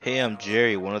Hey, I'm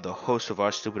Jerry, one of the hosts of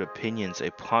Our Stupid Opinions,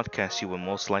 a podcast you will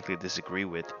most likely disagree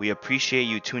with. We appreciate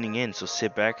you tuning in, so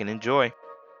sit back and enjoy.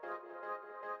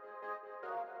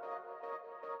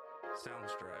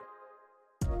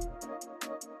 Soundstripe.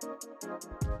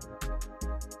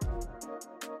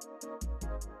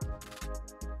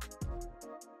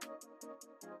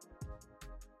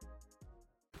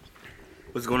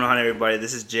 What's going on, everybody?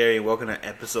 This is Jerry, and welcome to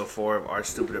episode 4 of Our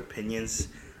Stupid Opinions.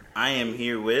 I am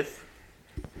here with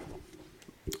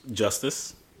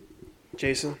Justice.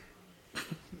 Jason.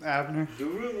 Abner.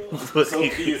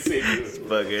 fucking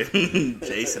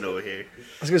Jason over here.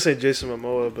 I was gonna say Jason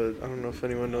Momoa, but I don't know if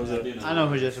anyone knows it. I know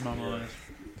who Jason Momoa is.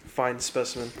 Fine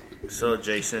specimen. So,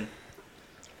 Jason,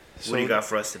 what do you got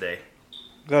for us today?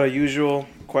 Got our usual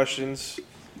questions,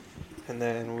 and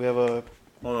then we have a.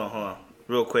 Hold on.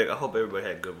 Real quick, I hope everybody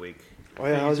had a good week. Oh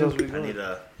yeah, how's y'all's week I going?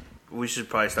 need we should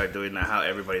probably start doing that, how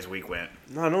everybody's week went.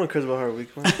 No one cares about how our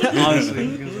week went.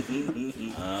 Honestly.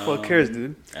 Fuck cares,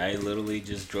 dude. I literally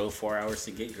just drove 4 hours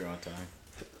to get here on time.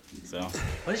 So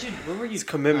Where were you? It's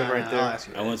commitment right there. I'll ask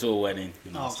you I went to a wedding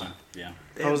in Oh, Austin. okay. Yeah.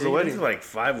 How was the Damn, wedding? there's like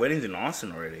 5 weddings in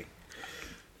Austin already.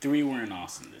 3 were in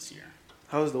Austin this year.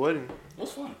 How was the wedding? It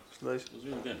was fun. It's nice. It was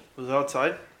really good. Was it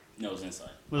outside? No, it was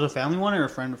inside. Was it a family one or a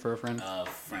friend for a friend?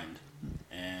 Friend.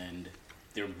 And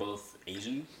they were both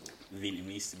Asian,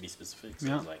 Vietnamese to be specific. So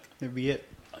Yeah. it was like It'd be it.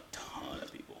 a ton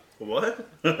of people. What?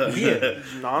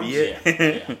 Noms? Yeah.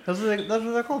 Yeah. That's what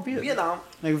they're called. Viet. Vietnam.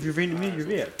 Like if you're Vietnamese, you're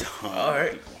Viet. Ton All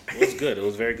right. of people. It was good. It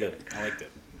was very good. I liked it.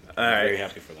 All I'm very right.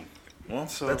 happy for them. Well,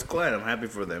 So- that's glad. I'm happy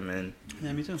for them, man.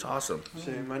 Yeah, me too. It's awesome.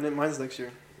 Shit, mine's next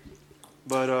year.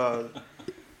 But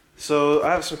so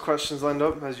I have some questions lined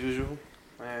up as usual,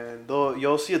 and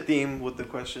you'll see a theme with the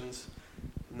questions,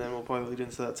 and then we'll probably lead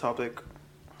into that topic.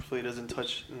 Hopefully, it doesn't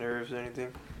touch nerves or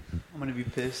anything. I'm gonna be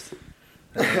pissed.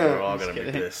 We're all gonna Just be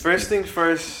kidding. pissed. First things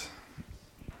first,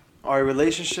 are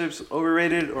relationships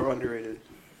overrated or underrated?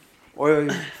 Or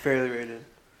fairly rated?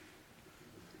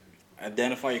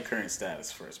 Identify your current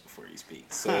status first before you speak.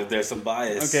 So if there's some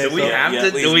bias. Okay, Do we so- have yeah, to?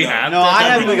 at least Do we know. have No, to? I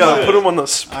have We gotta put them on the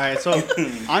spot. All right, so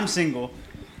I'm single.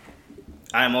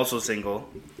 I am also single.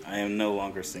 I am no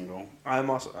longer single. I'm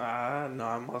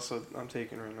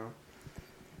taking right now.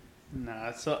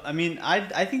 Nah, so I mean,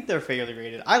 I think they're fairly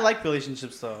rated. I like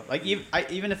relationships though. Like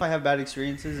even if I have bad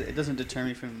experiences, it doesn't deter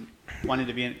me from wanting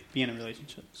to be in a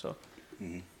relationship. So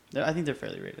Mhm. I think they're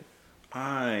fairly rated.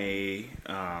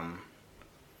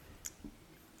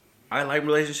 I like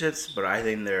relationships, but I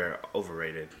think they're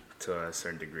overrated to a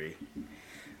certain degree.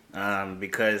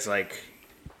 Because like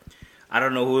I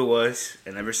don't know who it was,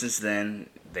 and ever since then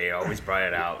they always brought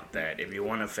it out that if you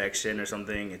want affection or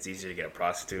something, it's easier to get a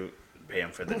prostitute, pay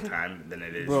them for the time than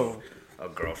it is Bro. a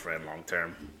girlfriend long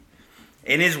term.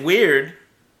 And it's weird.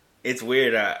 It's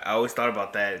weird. I always thought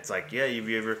about that. It's like, yeah, if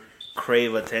you ever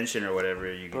crave attention or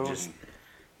whatever, you can Bro. just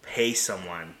pay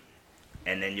someone,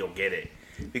 and then you'll get it.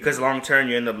 Because long term,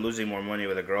 you end up losing more money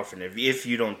with a girlfriend if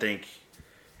you don't think,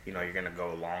 you're gonna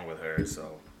go along with her.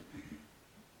 So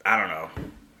I don't know.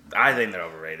 I think they're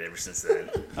overrated ever since then.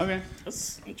 Okay.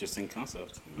 That's an interesting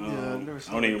concept. Yeah, I've never I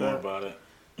seen want to it hear like more that.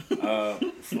 about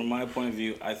it. From my point of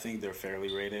view, I think they're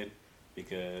fairly rated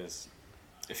because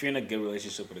if you're in a good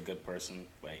relationship with a good person,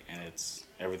 and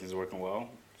everything's working well,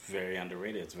 it's very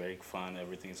underrated. It's very fun.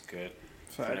 Everything's good.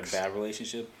 If you're in a Facts. bad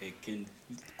relationship, it can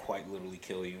quite literally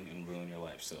kill you and ruin your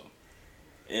life. So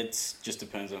it just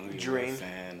depends on who you're Drain. with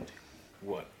and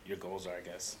what your goals are, I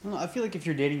guess. I don't know, I feel like if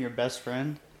you're dating your best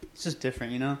friend, it's just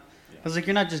different, you know. Yeah. Because like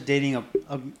you're not just dating you're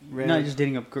Random. not just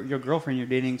dating your girlfriend. You're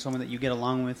dating someone that you get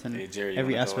along with in Hey, Jerry, you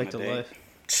every wanna go on aspect a of date? life.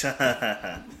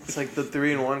 It's like the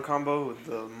 3-in-1 combo with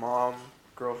the mom,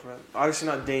 girlfriend. Obviously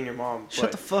not dating your mom,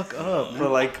 Shut the fuck up.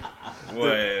 but like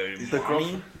What?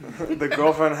 girl- the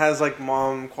girlfriend has like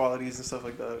mom qualities and stuff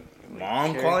like that. Like, Mom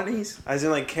caring- qualities? As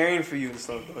in like caring for you and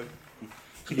stuff, dog.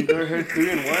 You never heard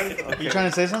 3-in-1? Okay. You trying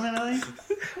to say something, Ellie?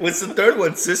 What's the third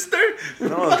one? Sister?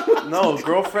 No,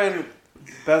 girlfriend,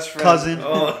 best friend, Cousin.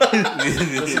 Oh, That's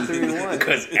a 3-in-1.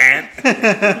 because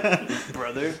aunt.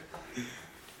 brother.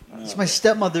 It's my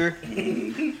stepmother.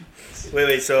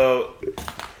 Wait. So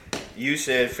you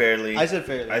said fairly. I said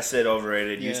fairly. I said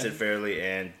overrated. You Yeah. said fairly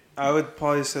and I would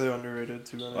probably say they're underrated,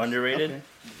 to be honest. underrated. Okay.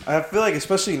 I feel like,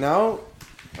 especially now,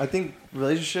 I think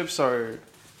relationships are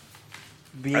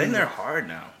being. I think they're hard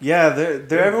now. Yeah, they're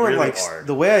They're everyone really like hard.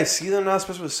 the way I see them now,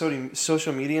 especially with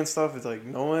social media and stuff. It's like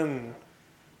no one.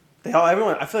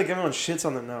 Everyone. I feel like everyone shits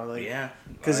on them now, like Yeah.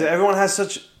 because Right. everyone has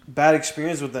such bad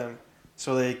experience with them,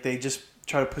 so they just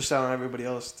try to push that on everybody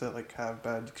else to like have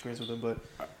bad experience with them. But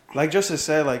like Justice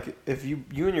said, like if you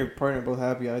and your partner are both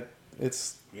happy,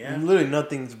 it's Yeah. Literally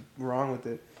nothing's wrong with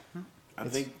it. I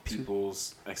think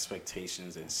people's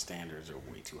expectations and standards are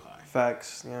way too high.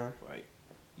 Facts. Yeah. Like,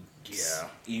 Yeah.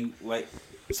 you like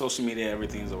social media,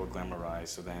 everything's over glamorized.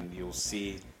 So then you'll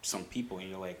see some people, and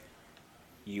you're like,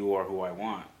 you are who I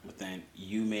want, but then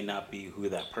you may not be who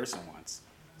that person wants.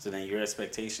 So then your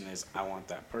expectation is, I want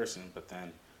that person, but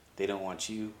then they don't want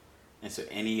you. And so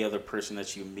any other person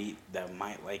that you meet that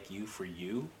might like you for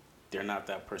you, they're not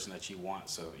that person that you want,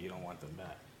 so you don't want them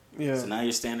back. Yeah. So now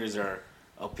your standards are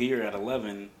up here at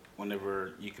 11.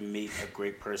 Whenever you can meet a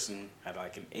great person at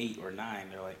like an 8 or 9,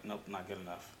 they're like, nope, not good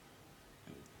enough.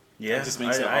 Yeah, That just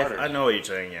makes it harder. I know what you're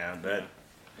saying. Yeah, that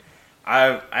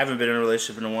I haven't been in a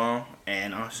relationship in a while,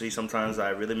 and honestly, sometimes I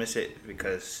really miss it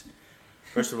because,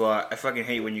 first of all, I fucking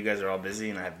hate when you guys are all busy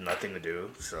and I have nothing to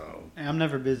do. So Hey, I'm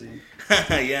never busy.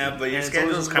 yeah, but your And it's always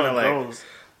schedule's kind of about like girls.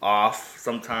 off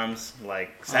sometimes,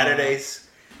 like Saturdays.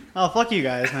 Oh, fuck you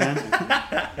guys, man.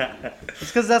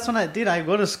 It's because that's when I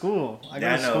go to school. I go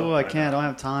Yeah, to I know, school. I I can't. know. I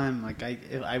don't have time. Like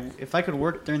if I could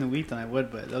work during the week, then I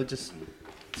would. But they'll just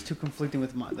it's too conflicting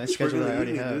with the Just schedule work in that I the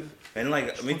already evening, have. dude. And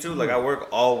like me too, like I work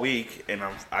all week and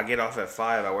I get off at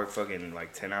 5. I work fucking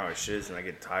like 10-hour shifts and I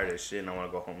get tired of shit and I want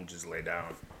to go home and just lay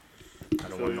down. I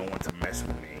don't want no one to mess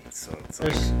with me. So it's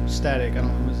like, There's static. I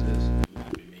don't know who this is.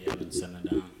 Might be me. I've been sending it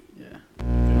down.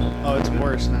 Yeah. Oh, it's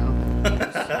worse now.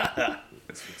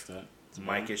 Let's fix that. it's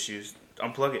mic issues.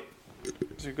 Unplug it.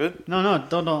 Is it good? No,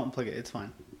 don't unplug it. It's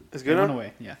fine. It's It good went now?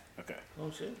 away. Yeah. Okay.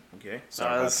 Oh shit. Okay.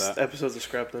 Sorry about this that. episode's a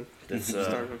scrap then. That's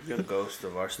Start the again. ghost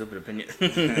of our stupid opinion.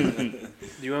 Do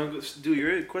you want to do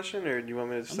your question or do you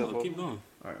want me to step No, up? keep going.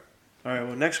 All right.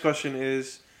 Well, next question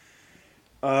is,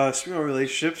 speaking of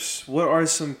relationships, what are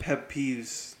some pet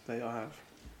peeves that y'all have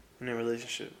in a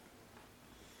relationship?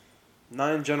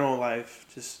 Not in general life,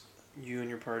 just you and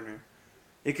your partner.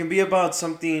 It can be about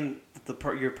something that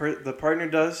the partner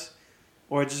does,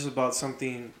 or just about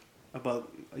something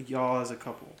about y'all as a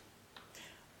couple.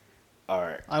 All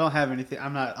right. I don't have anything.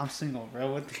 I'm single,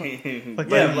 bro. What the fuck? Fuck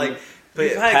yeah, you. like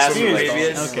You've had past some experience,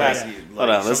 previous, Okay. like, Yeah. like Hold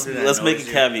on. something that Let's make a annoys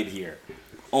you. caveat here.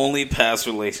 Only past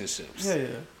relationships. Yeah.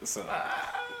 So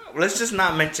Let's just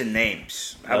not mention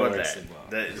names. How That about works that?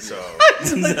 as well.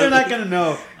 So Like, they're not gonna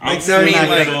know. I'm Like, they're mean, not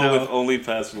like, gonna go know. with only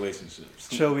past relationships.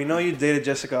 So we know you dated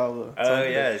Jessica Alba. oh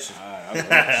yeah, it's just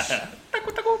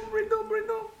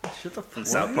Shut the from fuck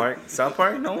South Park. South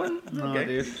Park, no one. No, Okay.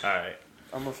 dude. All right.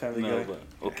 I'm a family No, guy.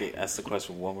 but okay. Ask the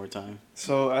question one more time.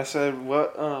 So I said,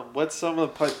 what's some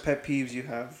of the pet peeves you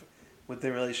have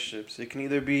within relationships? It can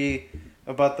either be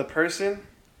about the person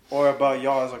or about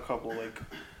y'all as a couple. Like,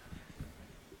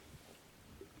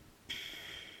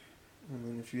 and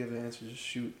then if you have an answer, just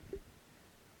shoot.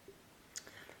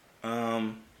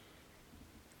 Abner?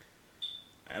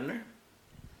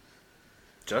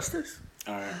 Justice?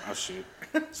 All right, I'll shoot.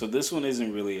 So this one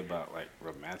isn't really about like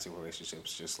romantic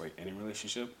relationships, just like any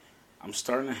relationship. I'm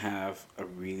starting to have a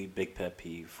really big pet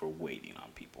peeve for waiting on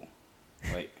people.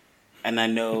 Like, and I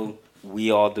know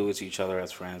we all do it to each other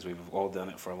as friends. We've all done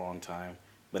it for a long time.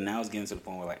 But now it's getting to the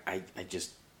point where like I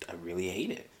really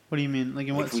hate it. What do you mean? Like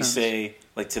in Like what we sense? say,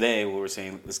 like today, we were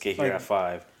saying, let's get here Like, at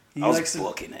 5. He I was likes to-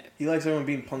 booking it. He likes everyone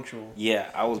being punctual. Yeah,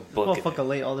 I was booking Motherfucker it.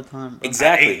 late all the time. Bro.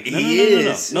 Exactly. He No,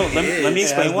 is. No, He let me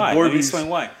is. Has explain the why. Let me Borbies. explain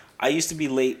why. I used to be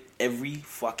late every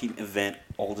fucking event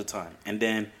all the time. And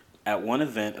then at one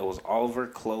event, it was Oliver,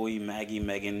 Chloe, Maggie,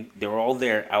 Megan. They were all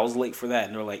there. I was late for that.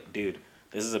 And they're like, dude,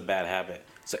 this is a bad habit.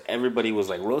 So everybody was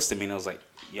like roasting me. And I was like,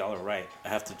 y'all are right. I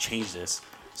have to change this.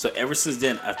 So ever since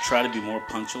then, I've tried to be more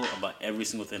punctual about every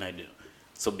single thing I do.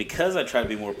 So because I try to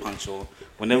be more punctual,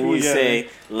 whenever we Yeah. say,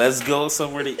 let's go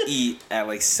somewhere to eat at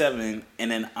like 7,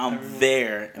 and then I'm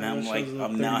there, and I'm everyone like, shows up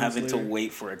I'm 30 now minutes having to later.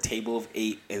 wait for a table of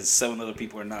 8, and 7 other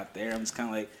people are not there. I'm just kind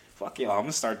of like, fuck y'all, I'm going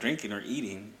to start drinking or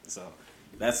eating. So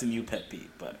that's a new pet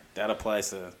peeve, but that applies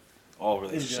to all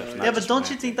relationships. general. not Yeah, but just don't you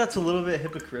romantic. think that's a little bit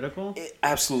hypocritical? It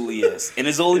absolutely is. And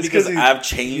it's only It's because 'cause I've he's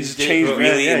changed a it changed man.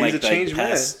 really Yeah, in he's like a the changed man.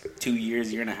 past 2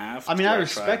 years, year and a half. I mean, to I where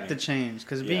respect tried the me. change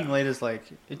because being Yeah. late is like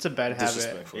it's a bad habit.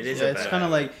 Disrespectful. It is Yeah, a it's bad kind of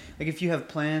habit. like if you have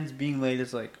plans, being late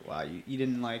is like wow, you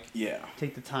didn't like Yeah.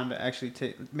 take the time to actually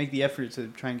make the effort to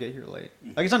try and get here late.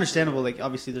 Mm-hmm. Like it's understandable. Like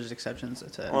obviously there's exceptions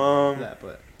to that,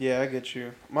 but Yeah, I get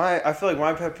you. I feel like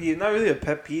my pet peeve, not really a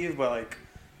pet peeve, but like,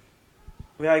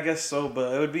 yeah, I guess so.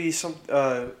 But it would be some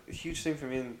huge thing for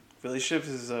me in relationships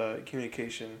is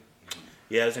communication.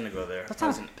 Yeah, I was gonna go there. that's I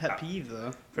not was a pet peeve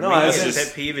though. For No, me, it's a just-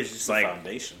 pet peeve is just It's the like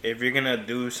foundation. if you're gonna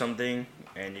do something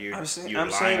and you're I'm saying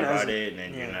lying as about a- it and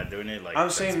then you're yeah. not doing it. Like I'm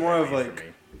that's saying a more pet of peeve for like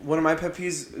me. one of my pet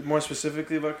peeves, more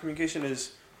specifically about communication,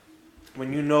 is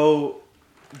when you know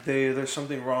there's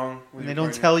something wrong with And they your don't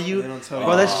partner, tell and you. they don't tell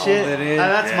Bro, you. that shit. Hold that in.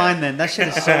 That's Yeah. mine then. That shit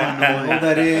is so annoying. Hold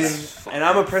that in. That's And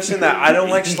I'm a person that I don't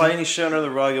like sliding shit under the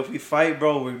rug. If we fight,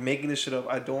 bro, we're making this shit up.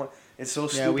 I don't. It's so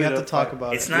stupid. Yeah, we have to talk fight.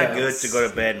 about It's it. not Yeah. good to go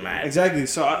to bed mad. Exactly.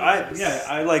 So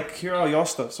I like hear all y'all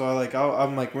stuff. So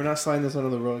I'm like, we're not sliding this under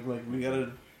the rug. Like we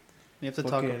gotta. We have to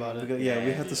talk fucking- about it. we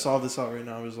have to solve this out right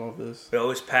now. Resolve this. But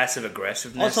always passive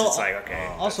aggressiveness. Also- It's like, okay.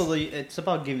 Also, it's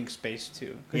about giving space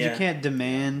too, because Yeah. you can't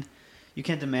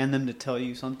demand them to tell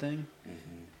you something,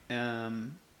 Mm-hmm.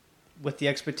 with the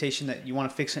expectation that you want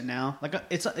to fix it now. Like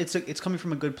it's coming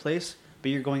from a good place, but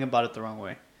you're going about it the wrong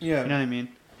way. Yeah. You know what I mean?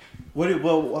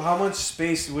 Well, how much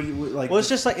space would you like? Well, it's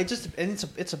just like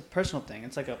it's a personal thing.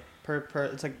 It's like a per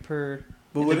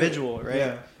but would it- individual, right?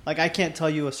 Yeah. Like I can't tell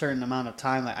you a certain amount of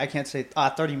time. Like I can't say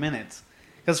 30 minutes,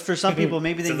 because for some people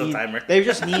maybe they Set the need timer. they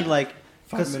just need like.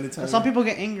 5 minute Because timer. some people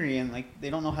get angry and like they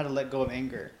don't know how to let go of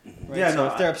anger. Right? Yeah, so no,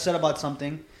 if they're upset about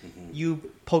something,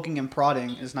 you poking and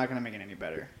prodding is not gonna make it any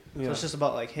better. Yeah. So it's just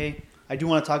about like, hey, I do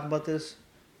want to talk about this.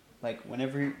 Like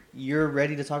whenever you're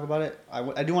ready to talk about it,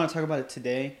 I do want to talk about it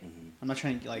today. I'm not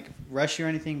trying to like rush you or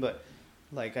anything, but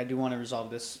like I do want to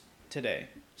resolve this today.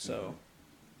 So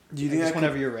Do you think just that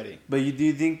whenever could- you're ready. But do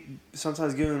you think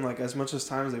sometimes giving like as much as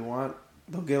time as they want,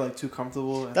 they'll get like too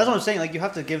comfortable? And, That's what I'm saying. Like you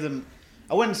have to give them.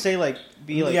 I wouldn't say like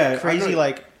be like Yeah, I crazy know-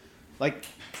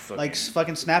 like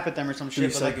fucking snap at them or some 3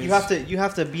 shit. But like seconds. you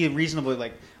have to be reasonable.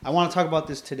 Like I want to talk about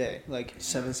this today. Like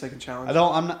 7-second challenge.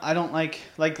 I don't like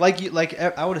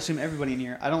I would assume everybody in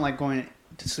here. I don't like going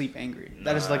to sleep angry.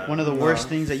 That is like one of the Nah. worst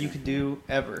things that you could do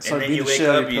ever. So- And then beat you the wake shit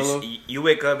out up, of your pillow. you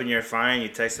wake up and you're fine. You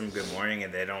text them good morning,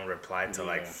 and they don't reply until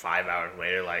like Yeah. 5 hours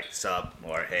later, like sup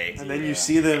or hey. And then Yeah. you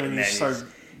see them and And you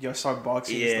then start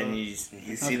boxing. Yeah, and and stuff.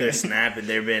 you see their snap, and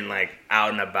they've been like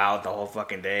out and about the whole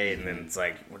fucking day, and then it's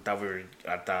like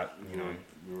I thought you know,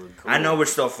 We were I know cool. we're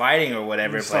still fighting or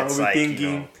whatever, You but start it's like you know,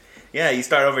 overthinking. yeah, you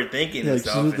start overthinking Yeah, and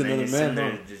stuff, just and then another you're sitting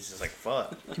man, there it's just like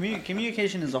fuck.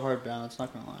 Communication is a hard balance.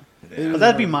 Not gonna lie. It But is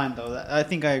that'd be hard. mine though. I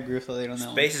think I agree with the lady on that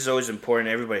one. Space is always important.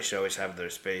 Everybody should always have their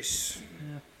space.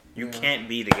 You Yeah. can't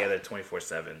be together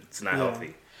 24/7. It's not Yeah.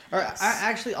 healthy. Or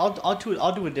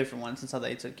I'll do a different one since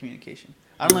it's a communication.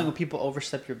 I don't like when people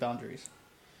overstep your boundaries.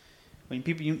 When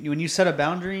when you set a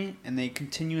boundary and they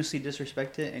continuously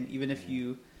disrespect it, and even if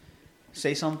you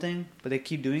say something but they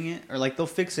keep doing it, or like they'll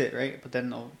fix it, right? But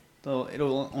then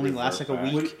it'll only last like a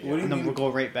Revert week, back. What do you and then mean? we'll go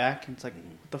right back, and it's like,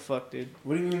 what the fuck, dude?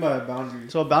 What do you mean by a boundary?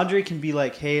 So a boundary can be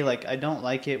like, hey, like I don't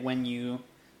like it when you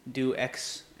do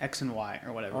X and Y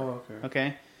or whatever. Oh, okay.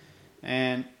 Okay,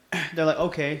 and they're like,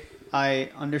 okay, I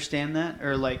understand that,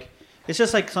 or like it's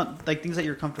just like like things that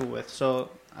you're comfortable with. So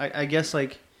I guess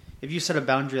like if you set a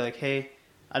boundary, like, hey,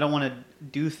 I don't want to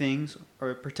do things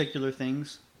or particular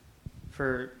things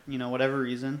for whatever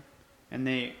reason, and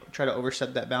they try to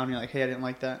overstep that boundary, like, hey, I didn't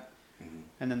like that,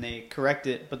 and then they correct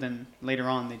it, but then later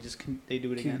on they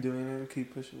do it Keep again. doing it.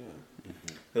 Keep pushing it.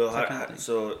 So, That kind of thing.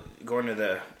 so going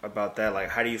to about that, like,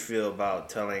 how do you feel about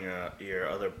telling your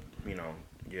other,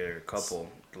 your couple,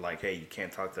 like, hey, you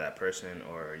can't talk to that person,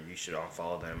 or you should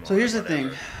unfollow them? So or here's the whatever?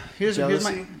 thing. Here's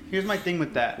Jealousy? my thing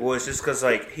with that. Well, it's just because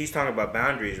like he's talking about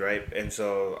boundaries, right? And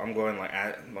so I'm going like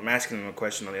I'm asking him a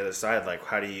question on the other side, like,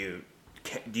 how do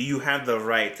you have the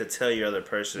right to tell your other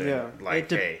person, Yeah. like,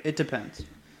 hey, It depends.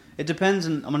 It depends,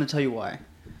 and I'm gonna tell you why.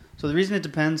 So the reason it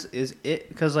depends is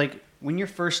because like when you're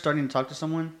first starting to talk to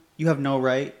someone, you have no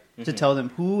right to tell them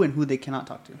who they cannot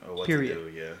talk to. or what Period.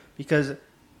 to do, yeah. Because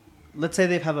let's say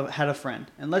they've had a friend,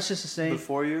 and let's just say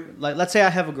Before you. like let's say I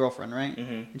have a girlfriend, right?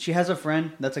 Mhm. And she has a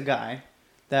friend that's a guy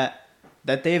that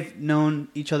they've known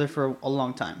each other for a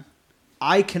long time.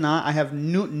 I have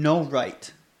no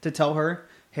right to tell her,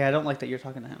 hey, I don't like that you're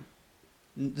talking to him.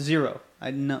 Zero.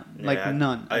 None I at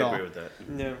agree all. with that.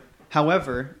 Yeah.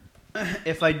 However,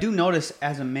 if I do notice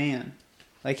as a man,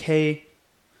 like, hey,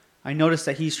 I noticed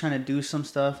that he's trying to do some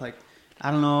stuff, like, I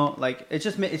don't know, like, it's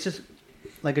just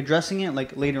like addressing it,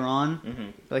 like, later on, Mm-hmm.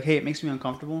 like, hey, it makes me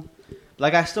uncomfortable.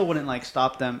 Like, I still wouldn't, like,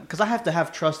 stop them, because I have to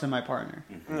have trust in my partner.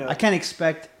 Yeah. I can't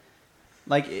expect,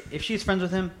 like, if she's friends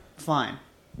with him, fine,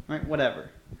 right, whatever.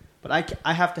 But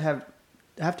I have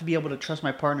to be able to trust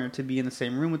my partner to be in the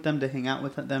same room with them, to hang out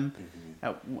with them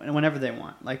whenever they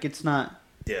want. Like, it's not...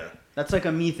 Yeah. That's like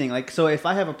a me thing. Like, so if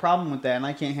I have a problem with that and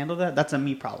I can't handle that, that's a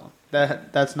me problem.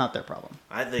 That's not their problem.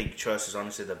 I think trust is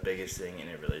honestly the biggest thing in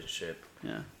a relationship.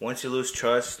 Yeah. Once you lose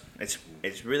trust,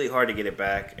 it's really hard to get it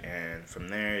back, and from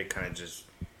there it kind of just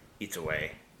eats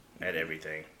away at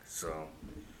everything. So,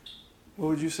 What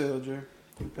would you say, OJ?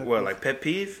 well, like pet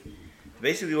peeve,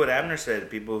 basically what Abner said.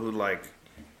 People who like,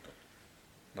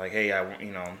 hey,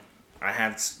 I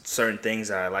have certain things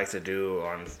that I like to do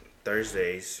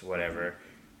Thursdays, whatever,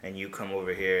 and you come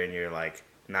over here and you're like,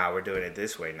 nah, we're doing it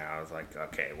this way now. It's like,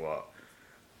 okay, well,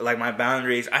 like my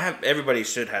boundaries, everybody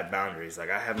should have boundaries. Like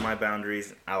I have my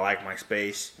boundaries. I like my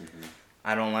space.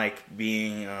 I don't like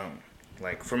being,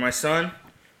 like for my son,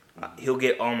 he'll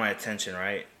get all my attention,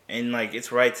 right? And like,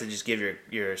 it's right to just give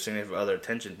your significant other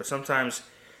attention. But sometimes,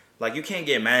 like you can't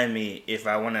get mad at me if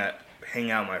I want to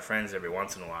hang out with my friends every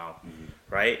once in a while,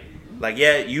 right? Like,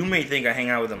 yeah, you may think I hang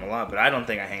out with them a lot, but I don't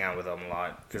think I hang out with them a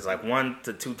lot. Because, like, 1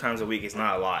 to 2 times a week is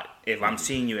not a lot if I'm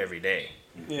seeing you every day.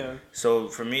 Yeah. So,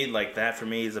 for me, like, that for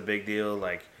me is a big deal.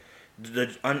 Like,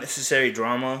 the unnecessary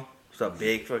drama is a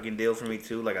big fucking deal for me,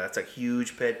 too. Like, that's a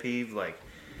huge pet peeve. Like,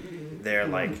 they're,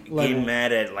 like, getting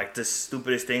mad at, like, the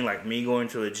stupidest thing, like me going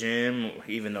to a gym,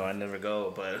 even though I never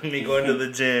go, but me going to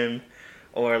the gym,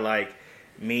 or, like,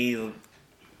 me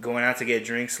going out to get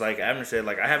drinks. Like Abner said,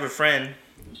 like I have a friend,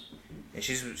 and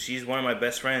she's one of my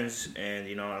best friends, and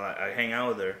you know I hang out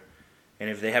with her, and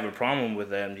if they have a problem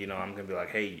with them, you know I'm gonna be like,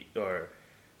 hey, or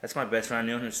that's my best friend.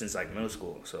 I known her since like middle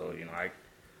school, so you know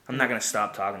I'm not gonna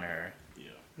stop talking to her. Yeah.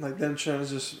 Like them trying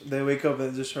to they wake up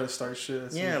and just try to start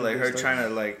shit. Yeah, like her trying to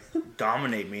like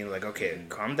dominate me. Like, okay,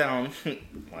 calm down.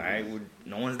 Alright,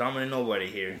 no one's dominating nobody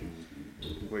here.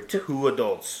 We're 2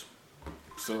 adults.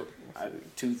 So,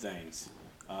 two things.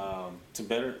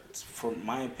 For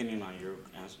my opinion on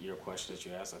your question that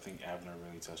you asked, I think Abner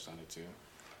really touched on it too.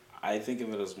 I think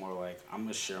of it as more like I'm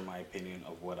gonna share my opinion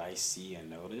of what I see and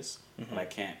notice, but I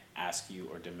can't ask you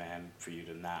or demand for you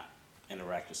to not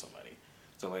interact with somebody.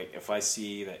 So like if I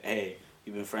see that, hey,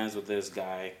 you've been friends with this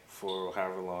guy for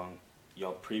however long,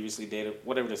 y'all previously dated,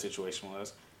 whatever the situation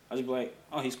was, I'll just be like,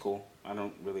 oh, he's cool. I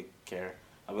don't really care.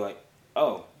 I'll be like,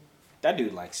 oh, that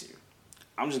dude likes you.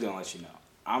 I'm just gonna let you know.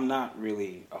 I'm not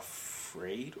really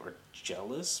afraid or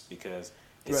jealous because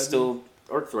it's still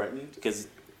or threatened because,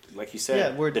 like you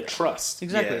said, the trust.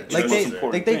 Exactly. Yeah,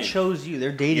 like they chose you.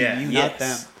 They're dating you, not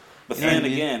them. But then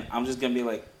again, I'm just gonna be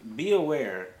like, be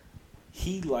aware,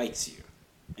 he likes you,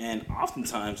 and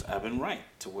oftentimes I've been right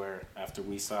to where after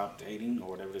we stop dating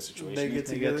or whatever the situation they is,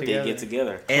 get get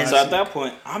together. And so at that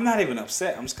point, I'm not even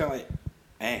upset. I'm just kind of like,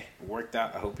 hey, it worked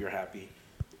out. I hope you're happy.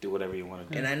 Do whatever you want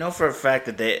to do. And I know for a fact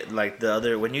that they like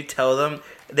when you tell them,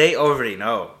 they already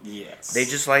know. Yes. They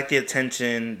just like the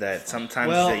attention that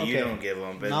sometimes that you don't give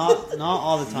them. But not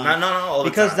all the time. Not all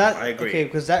the because time. that I agree. Okay,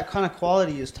 because that kind of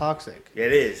quality is toxic.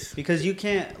 It is. Because you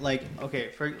can't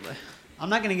I'm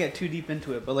not gonna get too deep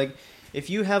into it, but like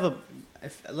if you have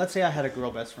let's say I had a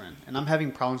girl best friend and I'm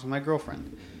having problems with my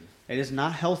girlfriend, it is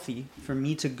not healthy for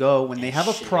me to go when they have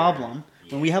a problem.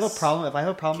 When we have a problem, if I have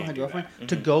a problem with my girlfriend,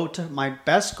 to go to my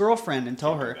best girlfriend and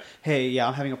tell her, "Hey, yeah,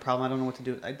 I'm having a problem. I don't know what to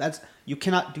do." You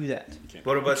cannot do that.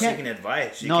 What about seeking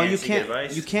advice? You can't.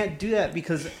 Advice? You can't do that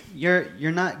because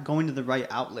you're not going to the right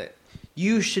outlet.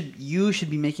 You should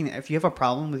be making. If you have a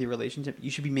problem with your relationship, you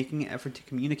should be making an effort to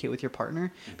communicate with your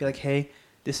partner. Be like, "Hey,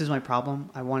 this is my problem.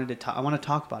 I want to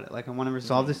talk about it. Like, I want to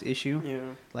resolve this issue. Yeah.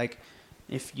 Like."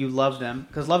 If you love them,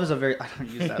 because love is I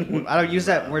don't use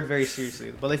that word very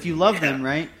seriously. But if you love them,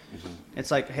 right,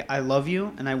 it's like, hey, I love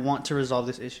you and I want to resolve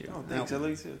this issue. Oh, thanks. I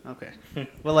like you. Okay,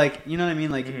 well, like you know what I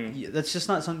mean. Like that's just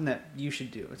not something that you should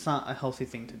do. It's not a healthy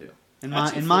thing to do, in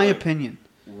my opinion.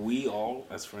 We all,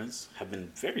 as friends, have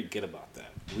been very good about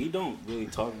that. We don't really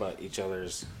talk about each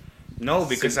other's. No,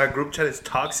 because our group chat is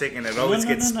toxic and it always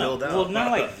gets spilled out. Well, not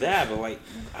like that, but like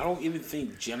I don't even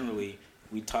think generally.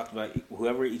 We talked about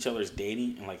whoever each other's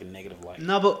dating in like a negative light.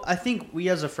 No, but I think we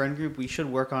as a friend group, we should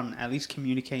work on at least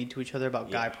communicating to each other about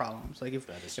guy problems. Like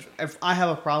if I have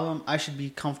a problem, I should be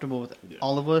comfortable with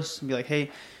all of us and be like,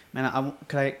 hey, man, I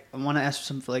want to ask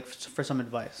for some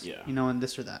advice. Yeah. You know, and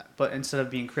this or that. But instead of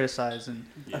being criticized and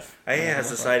I think how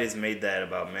society's made that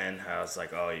about men. How it's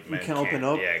like, oh, man can't open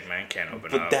up. Yeah, man can't open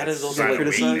up. But that is also like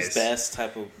the best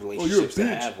type of relationships to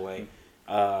have. Like.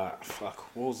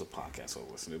 What was the podcast I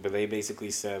was listening to? But they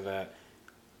basically said that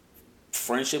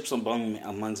friendships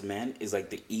amongst men is like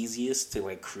the easiest to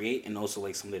like create and also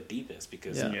like some of the deepest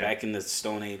because back in the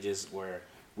Stone Ages where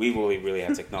we've only really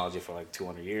had technology for like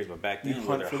 200 years, but back then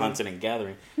where they're hunting and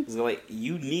gathering, it's like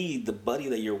you need the buddy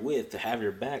that you're with to have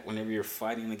your back whenever you're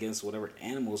fighting against whatever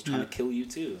animal is trying to kill you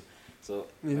too. So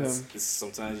it's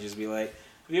sometimes you just be like.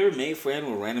 Have you ever made friends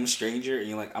with a random stranger and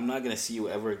you're like, I'm not going to see you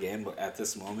ever again, but at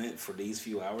this moment, for these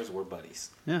few hours, we're buddies?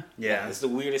 Yeah. Yeah. It's the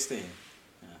weirdest thing.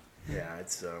 Yeah,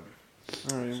 it's, All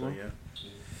right, so, yeah.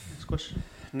 Next question.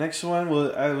 Next one,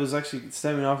 I was actually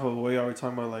stemming off of what y'all were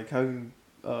talking about, like having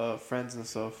friends and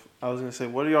stuff. I was going to say,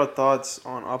 what are your thoughts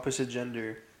on opposite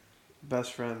gender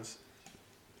best friends?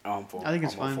 I think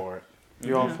it's fine. For it.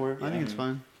 You're all for it. I think it's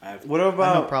fine. What I have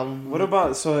about no problem. What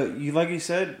about so you like you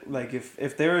said like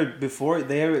if they were before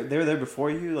they were there before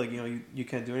you like you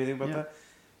can't do anything about Yeah. that.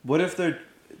 What if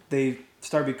they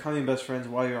start becoming best friends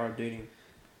while you're out dating?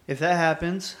 If that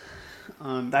happens,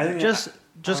 I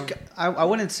think I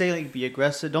wouldn't say like be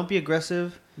aggressive. Don't be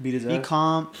aggressive. Beat his Be ass.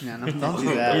 calm. No, don't do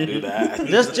Don't that. do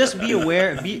that. Just be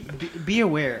aware. Be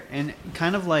aware and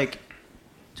kind of like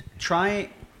try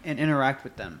and interact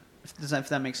with them. If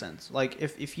that makes sense. Like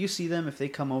if you see them, if they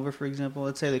come over, for example,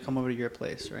 let's say they come over to your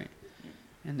place, right?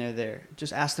 And they're there.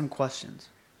 Just ask them questions,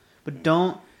 but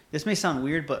don't. This may sound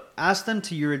weird, but ask them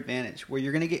to your advantage, where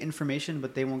you're gonna get information,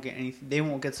 but they won't get anything. They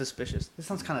won't get suspicious. This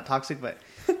sounds kind of toxic, but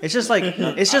it's just like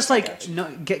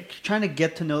trying to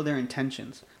get to know their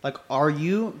intentions. Like, are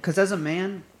you? Because as a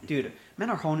man, dude, men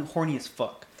are horny as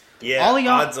fuck. Yeah, all of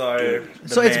y'all, odds are.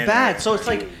 So it's bad. So it's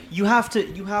like you have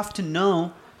to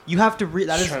know. You have to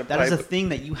that is a thing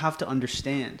that you have to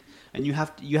understand, and you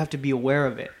have to be aware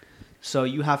of it. So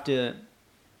you have to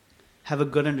have a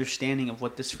good understanding of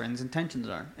what this friend's intentions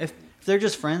are. If they're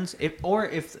just friends,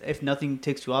 if nothing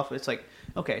takes you off, it's like,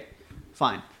 okay,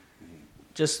 fine.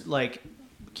 Just like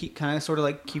keep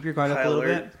your guard up a little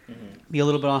bit. Be a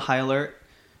little bit on high alert.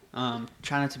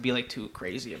 Try not to be like too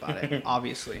crazy about it.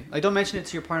 Obviously, like don't mention it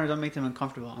to your partner. Don't make them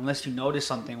uncomfortable unless you notice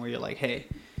something where you're like, hey,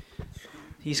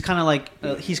 he's kind of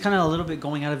a little bit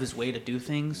going out of his way to do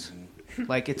things.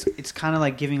 Like it's kind of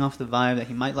like giving off the vibe that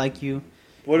he might like you.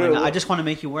 I just want to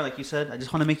make you aware, like you said. I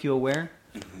just want to make you aware.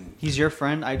 He's your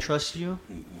friend. I trust you,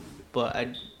 but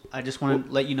I just want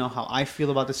to let you know how I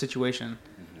feel about the situation.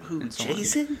 Who, so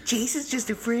Jason? Jason's just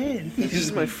a friend. He's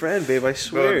just my friend, babe. I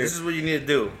swear. Bro, this is what you need to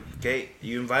do. Okay,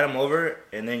 you invite him over,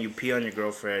 and then you pee on your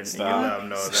girlfriend, and you let him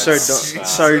know. Sorry.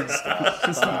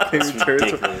 Stop. It's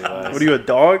ridiculous. What are you, a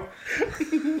dog?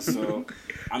 So,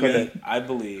 I mean, I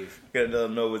believe. You gotta let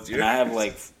him know what's yours. And I have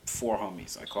like 4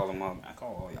 homies. I call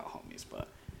all y'all homies, but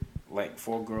like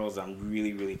 4 girls I'm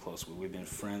really, really close with. We've been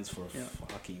friends for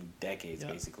fucking decades,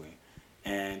 basically.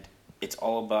 And it's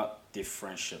all about the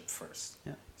friendship first.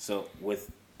 Yeah. So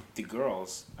with the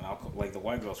girls, and like the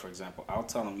white girls, for example, I'll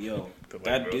tell them, yo,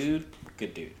 girls. dude,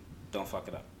 good dude. Don't fuck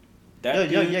it up.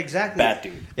 Yeah, exactly. Bad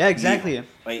dude. Yeah, exactly.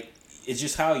 Like, it's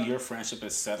just how your friendship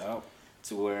is set up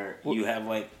to where you have,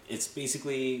 like, it's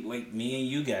basically like me and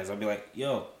you guys. I'll be like,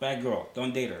 yo, bad girl,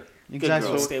 don't date her. Exactly.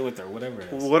 Good girl, stay with her, whatever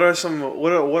it is. What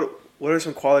are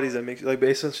some qualities that make you like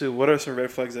essentially? What are some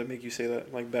red flags that make you say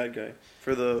that like bad guy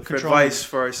for advice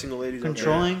for our single ladies?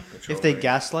 Controlling. If they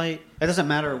gaslight, it doesn't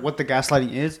matter what the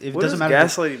gaslighting is. If What it doesn't does matter.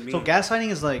 gaslighting mean? So gaslighting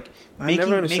is like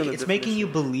making you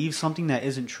believe something that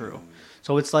isn't true.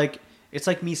 So it's like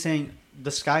me saying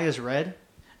the sky is red,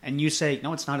 and you say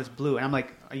no, it's not. It's blue, and I'm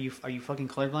like, are you fucking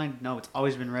colorblind? No, it's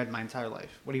always been red my entire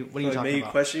life. What are you talking about? You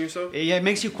question yourself? Yeah, it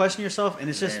makes you question yourself, and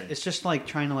it's just like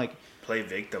trying to like play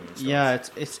victim and stuff. Yeah,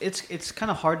 it's kind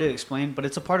of hard to explain, but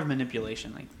it's a part of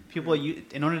manipulation. Like people,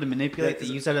 in order to manipulate, they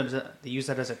use that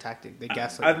as a tactic. They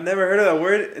gaslight. I've never heard of that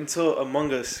word until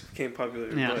Among Us became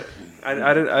popular. Yeah.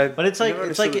 But it's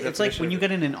like when you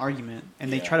get in an argument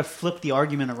and they try to flip the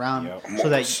argument around so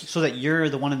that you're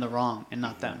the one in the wrong and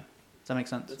not them. Does that make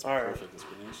sense? That's a perfect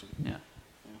explanation. Yeah.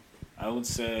 I would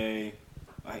say,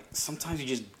 like, sometimes you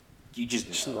just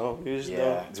know. You just know.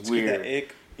 Yeah, it's weird. That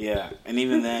ick. Yeah, and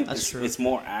even then, true. it's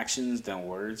more actions than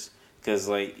words. Because,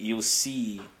 like, you'll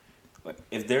see, like,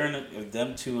 if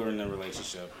them two are in a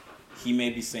relationship, he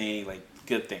may be saying, like,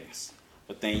 good things.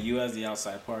 But then you as the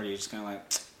outside party, you're just kind of like,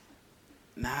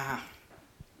 nah,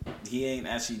 he ain't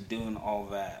actually doing all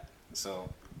that. So,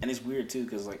 and it's weird, too,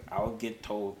 because, like, I'll get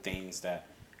told things that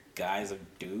guys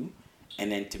do.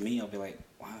 And then to me, I'll be like,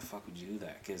 why the fuck would you do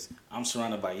that? Because I'm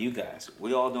surrounded by you guys.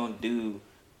 We all don't do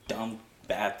dumb,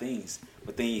 bad things.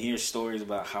 But then you hear stories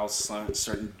about how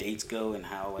certain dates go and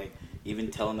how, like,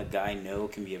 even telling a guy no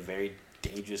can be a very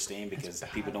dangerous thing because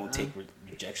people don't take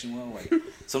rejection well. Like,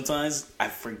 sometimes I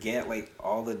forget, like,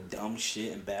 all the dumb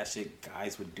shit and bad shit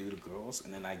guys would do to girls.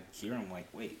 And then I hear them like,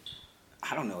 wait,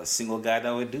 I don't know a single guy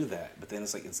that would do that. But then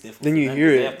it's like, it's different. Then you for them hear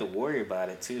 'cause it. They have to worry about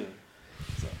it, too.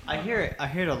 So, I hear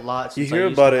it a lot. You since I hear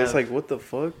used about to it, it's have- like, what the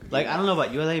fuck? Like, I don't know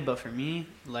about ULA, but for me,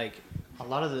 like, a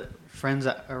lot of the friends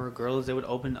that are girls, they would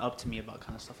open up to me about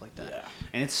kind of stuff like that. Yeah.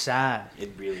 And it's sad.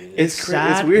 it really is. It's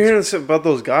sad. It's weird hearing about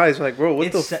those guys. Like, bro,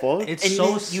 what the It's sa- fuck? It's and so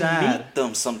then you sad. meet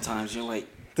them sometimes. You're like,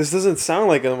 This doesn't sound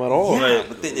like them at all. yeah,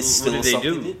 but then it's What still did they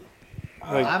something. do?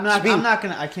 Like, I'm just being- not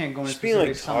gonna. I can't go into just being, like,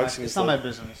 specifics. toxic It's and not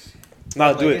my stuff. business. Nah,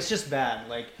 Like, do it. It's just bad.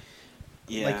 Like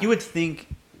Yeah. you would think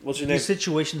What's your name? these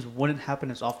situations wouldn't happen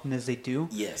as often as they do,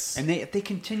 Yes. and they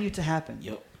continue to happen.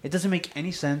 Yep. It doesn't make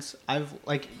any sense.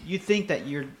 You think that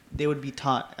they would be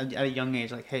taught at a young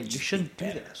age, like, hey, you shouldn't do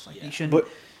this. Like, you shouldn't. But-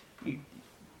 You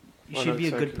Oh, should no, be a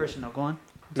sorry, good person. Now, go on.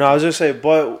 No, I was just saying,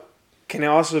 but can it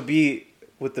also be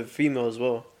with the female as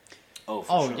well? Oh,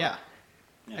 for Oh sure. yeah.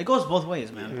 Yeah. It goes both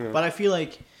ways, man. Yeah. But I feel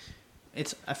like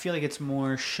it's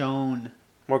more shown,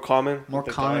 More common. more with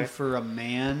the common guy? for a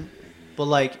man. But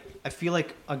like, I feel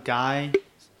like a guy,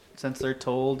 since they're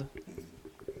told,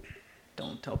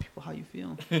 don't tell people how you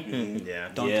feel. Yeah.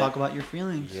 Don't Yeah. talk about your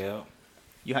feelings. Yeah.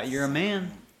 You're a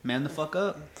man. Man the fuck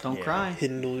up. Don't Yeah. cry.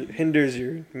 Hinders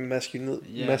your Yeah. I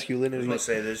was masculinity. gonna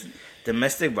say this.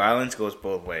 Domestic violence goes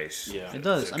both ways. Yeah. It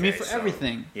does. I mean, Okay, for so-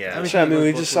 everything. yeah. Everything I mean, goes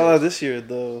we both just saw that ways. this year,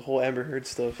 the whole Amber Heard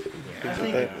stuff. I Things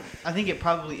think, like that. I think it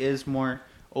probably is more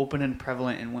open and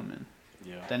prevalent in women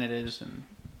Yeah. than it is in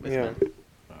with Yeah. men.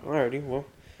 Alrighty, well.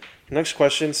 Next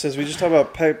question, since we just talked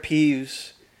about pet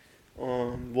peeves, I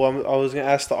was gonna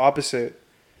ask the opposite.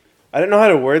 I didn't know how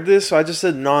to word this, so I just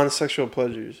said non-sexual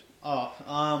pleasures,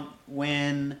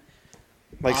 When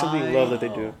like something you love that they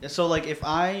do, so like if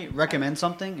I recommend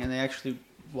something and they actually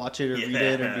watch it or read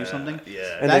it or do something,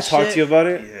 Yeah. and they That talk to shit- you about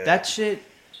it. Yeah. that shit.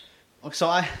 So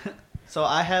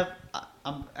I have.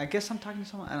 I guess I'm talking to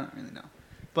someone. I don't really know,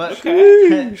 but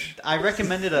I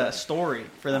recommended a story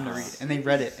for them to read, and they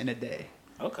read it in a day.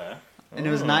 Okay. And it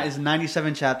was it's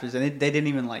 97 chapters, and they didn't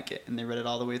even like it, and they read it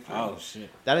all the way through. Oh shit.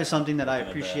 That is something that I I bet.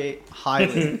 appreciate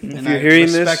highly, and you're I hearing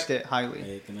this- respect it highly.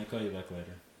 Hey, can I call you back later?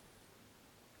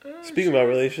 Speaking about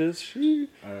relationships,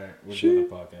 All right, we're doing a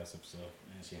podcast episode,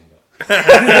 and she hung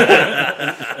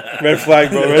up. red flag,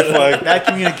 bro, red flag. Bad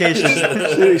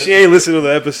communication. She ain't listening to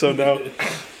the episode now.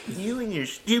 You and your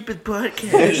stupid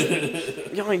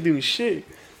podcast. Y'all ain't doing shit.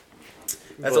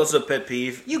 That's also a pet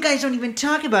peeve. You guys don't even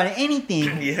talk about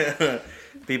anything. Yeah.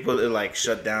 People that like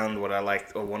shut down what I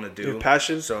like or want to do. Your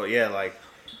passion? So yeah, like,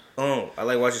 oh, I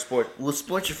like watching sports. Well,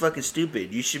 sports are fucking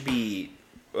stupid. You should be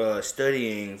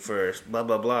studying for blah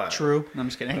blah blah. True. No, I'm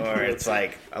just kidding. Or it's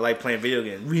like I like playing video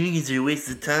games. Reading is a waste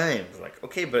of time. It's like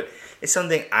okay, but it's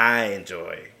something I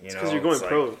enjoy. You know, Because you're going It's like-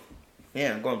 pro.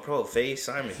 Yeah, I'm going pro. Face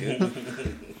Simon, dude.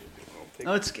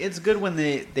 No, it's good when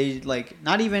they like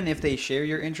not even if they share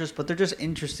your interest, but they're just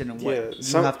interested in what Yeah, you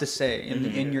some- have to say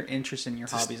in your interest in your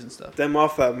hobbies and stuff. Them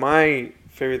off that. My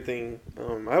favorite thing,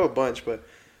 I have a bunch, but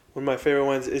one of my favorite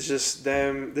ones is just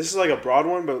them. This is like a broad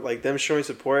one, but like them showing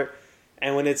support,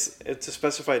 and when it's to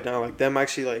specify it down, like them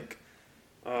actually like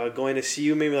going to see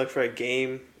you maybe like for a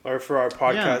game or for our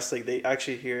podcast, like they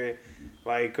actually hear it,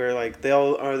 like or like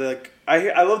they'll or like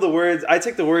I love the words. I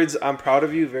take the words "I'm proud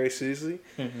of you" very seriously.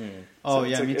 Oh So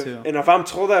it's yeah, like me if- too. And if I'm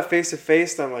told that face to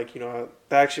face, then like that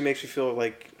actually makes me feel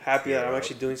like happy that I'm Yeah.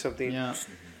 actually doing something. Yeah.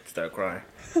 Start crying.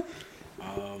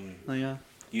 Oh yeah.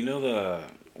 You know the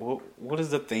what is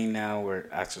the thing now where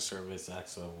acts of service,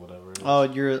 acts of whatever? It is? Oh,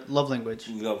 your love language.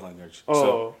 Love language.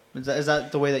 Oh, So, Is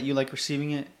that the way that you like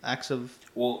receiving it? Acts of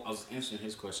well, I was answering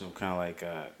his question of kind of like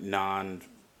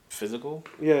non-physical.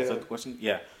 Yeah, Is yeah. that the question?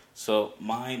 Yeah. So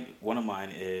one of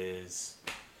mine is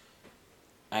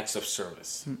acts of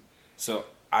service. So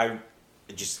I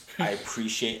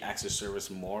appreciate acts of service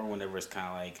more whenever it's kind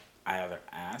of like I either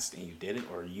asked and you did it,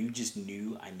 or you just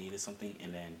knew I needed something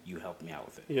and then you helped me out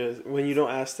with it. yeah. When you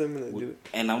don't ask them and they do it.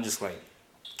 And I'm just like,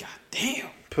 God damn,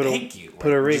 Put thank a you.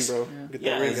 put a Like, ring, just- bro. Yeah. Get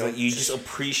Yeah, that ring it's out. like you just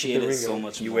appreciate the it ring so out.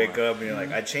 much You more. wake up and you're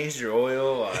like, I changed your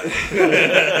oil.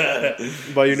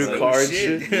 Buy your new Like, car and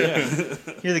shit.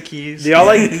 shit. Here are the keys. Do y'all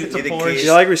like It's a You're the Porsche. kid. do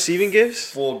y'all like receiving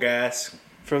gifts Full gas.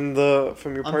 from your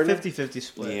I'm partner? 50-50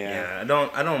 split. Yeah. Yeah,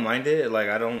 I don't mind it. Like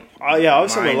I don't. Oh yeah,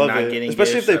 obviously I mind love not it, getting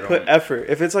especially gifts, if they I put don't- effort.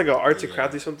 If it's like an art to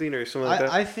crafty something or something like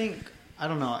that. I think I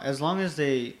don't know. As long as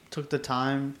they took the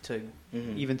time to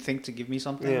Mhm. even think to give me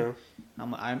something, Yeah.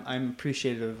 I'm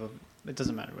appreciative of. It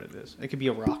doesn't matter what it is. It could be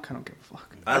a rock. I don't give a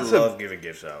fuck. I That's love giving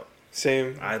gifts out.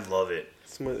 Same. I love it.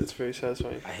 It's very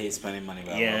satisfying. I hate spending money,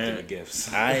 but I Yeah. love giving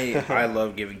gifts. I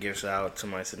love giving gifts out to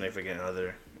my significant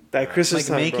other. That Christmas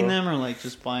Like time, making bro. them or like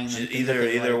just buying them. things that Either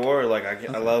they like? or. Like I Okay.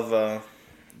 love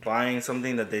buying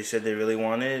something that they said they really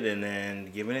wanted and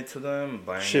then giving it to them.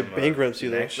 Buying Shit them a bankruptcy,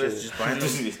 though, necklace, shit. just buying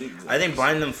them. I think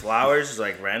buying them flowers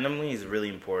like randomly is really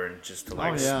important. Just to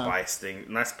like Oh, yeah. spice things,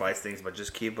 not spice things, but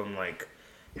just keep them like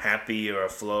happy or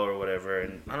afloat or whatever.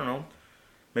 And I don't know.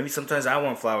 Maybe sometimes I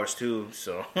want flowers too.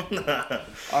 So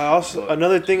I also But-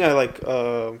 another thing I like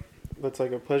that's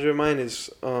like a pleasure of mine is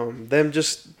them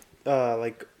just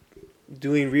like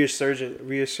doing reassurance.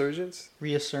 Reassurance.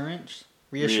 Reassurance.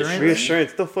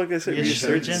 Reassurance. The fuck is it?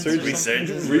 Resurgence or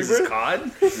resurgence. Rebirth? Is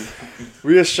COD?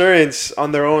 Reassurance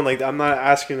on their own. Like I'm not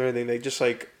asking or anything. They just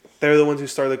like they're the ones who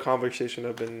started the conversation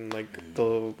up, and like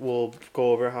we'll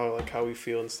go over how we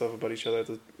feel and stuff about each other at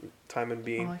the time and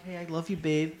being. I'm like, hey, I love you,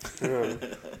 babe. Yeah.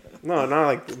 No, not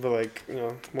like, but like, you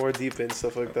know, more deep and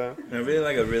stuff like that. I really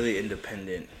like a really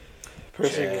independent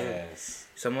Person. Yes.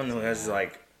 someone who has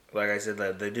like I said,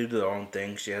 like they do their own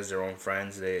thing. She has their own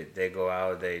friends. They go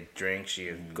out, they drink.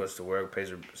 She goes to work, pays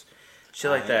her shit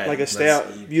like that. Like a stay out.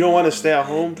 You don't want to stay at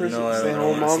home person. No, I Stay at don't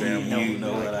home wanna mom. stay at home. You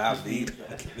know what I need.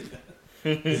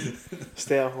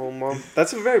 Stay at home mom.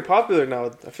 That's very popular now.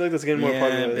 I feel like that's getting more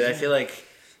popular. but I feel like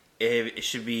it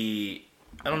should be.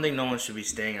 I don't think no one should be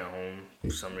staying at home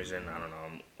for some reason. I don't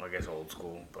know. I guess old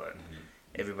school, but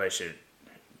everybody should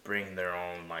bring their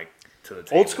own like to the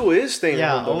table. Old school is staying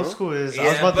Yeah, at home. old though, no? school is. I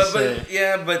was about to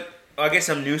say. but I guess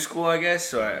I'm new school. I guess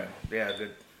so.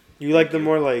 Good. You like the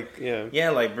more like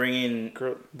Yeah, like bringing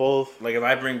both. like if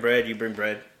I bring bread, you bring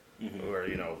bread, or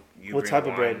you What bring type of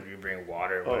wine, bread? You bring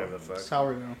water, Oh. whatever the fuck.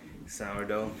 Sourdough.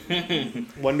 Sourdough,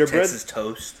 Wonder bread. Texas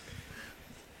toast.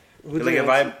 Who Like did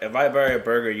if I buy a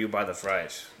burger, you buy the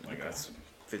fries. Like that's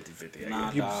 50-50. Nah,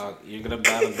 I guess. dog. You're gonna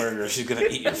buy the burger. She's gonna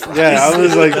eat your fries. Yeah, I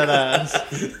was like, That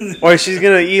ass. or she's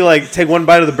gonna eat like take one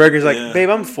bite of the burger. It's like, Yeah. babe,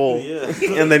 I'm full, Yeah.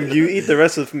 and then you eat the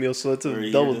rest of the meal. So it's Or a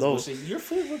you're double just double. wishing, your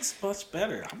food looks much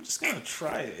better. I'm just gonna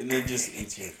try it, and then just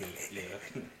eat your food.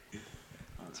 Yeah.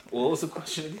 What was the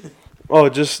question again? Oh,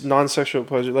 just non-sexual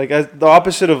pleasure, like the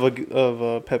opposite of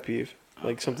a pet peeve,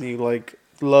 like something you like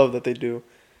love that they do.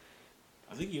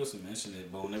 I think you also mentioned it,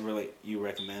 but whenever like you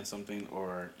recommend something,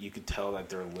 or you could tell that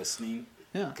they're listening,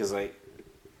 Yeah. because like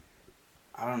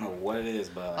I don't know what it is,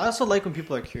 but I also like when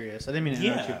people are curious. I didn't mean to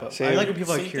interrupt you, Yeah, but I same. like when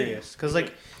people are Same thing. curious because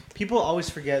like people always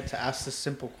forget to ask the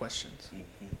simple questions.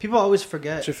 Mhm. People always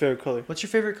forget. What's your favorite color? What's your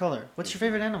favorite color? What's your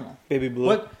favorite animal? Baby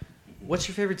blue. What's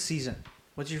your favorite season?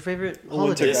 What's your favorite A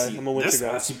winter holiday? guy. I'm a winter That's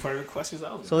guy. actually part of the questions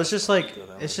I was. So it's just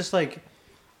like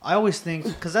I always think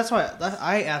because that's why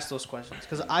I ask those questions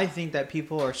because I think that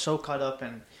people are so caught up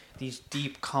in these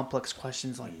deep, complex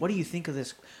questions like, what do you think of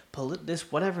this,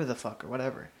 this whatever the fuck or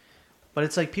whatever, but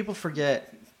it's like people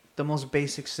forget the most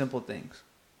basic, simple things,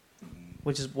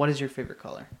 which is what is your favorite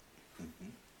color?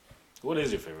 What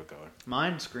is your favorite color?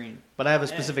 Mine's green, but I have a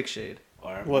specific shade,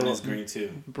 Or What- mine is green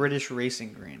too. British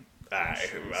racing green. I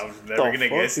was The never gonna fuck?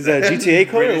 guess. Is that a GTA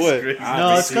color or British what? Grit.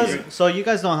 No, it's basically. because so you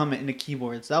guys know how I'm into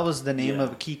keyboards. That was the name Yeah.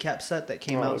 of a keycap set that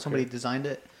came Oh, out. okay. Somebody designed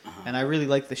it, and I really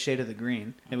liked the shade of the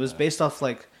green. It was based off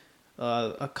like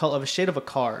a color of a shade of a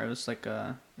car. It was like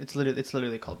it's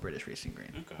literally called British Racing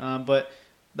Green. Okay. But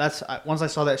once I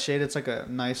saw that shade, it's like a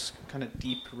nice kind of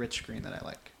deep, rich green that I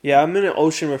like. Yeah, I'm in an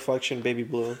ocean reflection, baby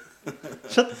blue.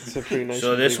 Shut the- It's a pretty nice.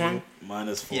 So this baby one, Mine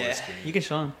is forest green. you can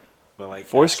show him. But like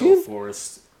Forest actual green?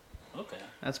 Forest. Okay.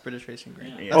 That's British Racing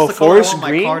Green. Yeah. That's Oh, the color forest I want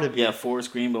green? my car to be. Yeah,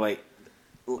 forest green, but like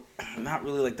not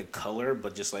really like the color,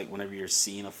 but just like whenever you're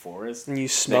seeing a forest, And you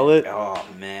smell like, it. Oh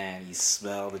man, you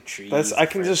smell the trees. I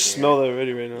can fresh just air. smell that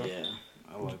already right now. Yeah,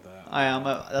 I like that. I am.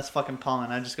 That's fucking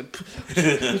pollen. I just go.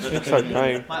 Start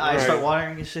dying. My eyes start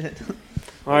watering and shit.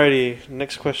 Alrighty,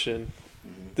 next question.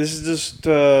 Mhm. This is just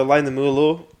lighten the mood a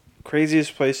little.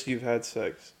 Craziest place you've had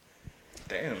sex.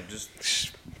 damn,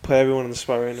 just Put everyone on the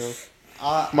spot right now.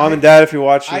 Mom Mom and Dad, if you're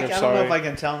watching, I I'm don't sorry. know if I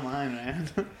can tell mine, man.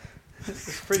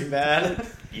 It's pretty bad.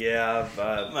 yeah.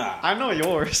 Nah, I know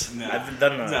yours. nah, I've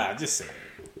done that. Nah, just say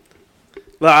it.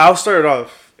 Well, I'll start it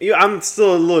off. I'm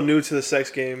still a little new to the sex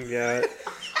game. Yeah.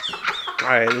 All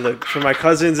right, look, for my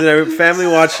cousins and every family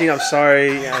watching, I'm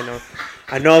sorry. Yeah,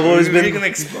 I know I've always We're been. gonna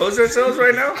expose ourselves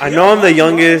right now. I know I'm the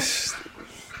youngest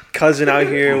cousin out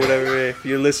here, whatever. If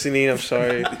you're listening, I'm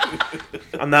sorry.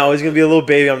 I'm not always gonna be a little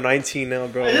baby. I'm 19 now,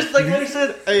 bro. I just like what he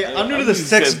said. Hey, I'm new to the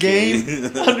sex game.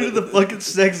 I'm new to the fucking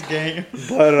sex game.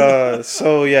 But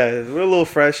so yeah, we're a little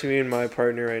fresh, me and my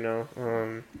partner right now.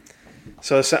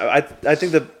 So I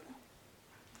think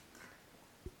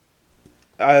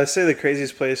I say the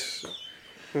craziest place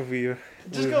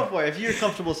Just go for it. If you're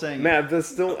comfortable saying it. Man, that's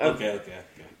still Okay.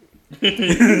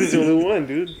 it's the only one,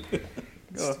 dude.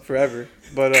 Go. Forever.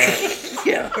 But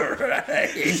Yeah, right.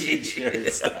 Sure,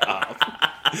 stop.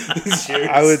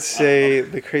 I would say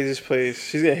the craziest place.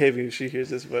 She's gonna hate me if she hears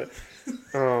this, but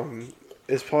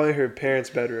it's probably her parents'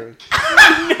 bedroom.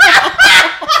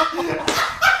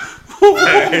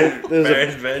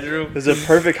 Parents' bedroom. There's a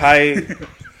perfect height.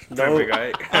 No,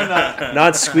 Perfect, right?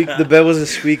 not squeak. The bed wasn't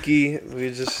squeaky.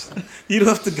 We just. You don't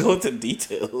have to go into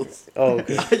details. Oh,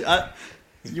 okay.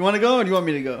 You want to go or do you want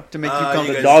me to go to make you You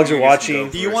comfortable? guys- dogs are you guys can watching.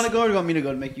 go Do you first. want to go or do you want me to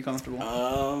go to make you comfortable?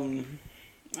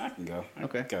 I can go.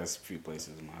 Okay. I got a few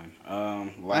places in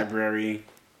mind. Library.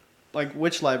 Like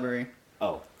which library?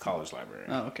 Oh, college library.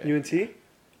 Oh, okay. UNT?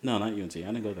 No, not UNT. I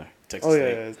didn't go there. Texas Oh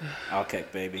State. yeah.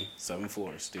 Alkek, baby. 7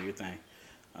 floors. Do your thing.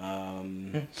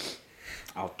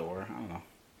 Outdoor. I don't know.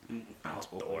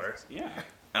 Outdoor. Yeah.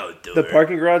 Outdoor. The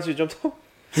parking garage you jumped on.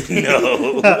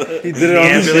 No. He did it on the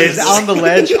ambulance. same, on the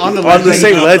ledge. On the on the ledge.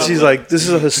 same ledge. He's like, this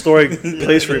is a historic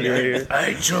place for me right here.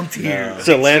 I jumped here. It's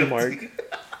a landmark.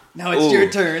 Now it's Ooh. your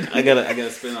turn. I gotta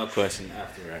spin out question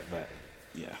after that, but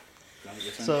yeah.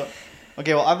 So,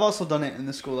 okay, well, I've also done it in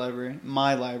the school library.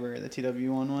 My library, the TW1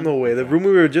 one. No way. The room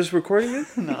we were just recording in?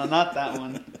 No, not that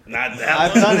one. Not that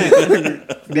I've one. done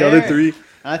it. The other three?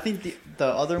 And I think the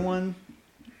other one,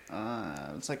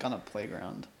 it's like on a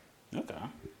playground. Okay.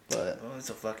 But Oh, it's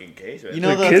a fucking case, right? you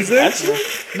know The the kids there?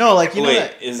 no, like you know Wait,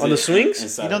 that is On it the swings?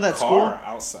 Inside You know a that car school? or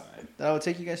outside? that I would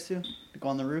take you guys to go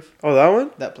on the roof. Oh, that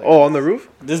one? That place. Oh, on the roof?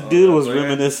 This dude was where?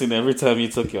 reminiscing every time you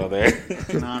took y'all there.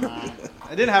 Okay. No.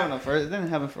 It didn't happen at first. It didn't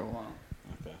happen for a while.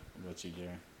 What about you,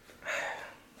 Jerry?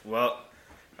 Well,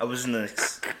 I was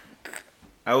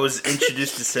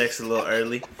introduced to sex a little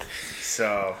early,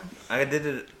 so I did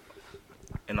it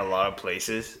in a lot of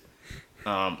places.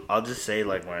 I'll just say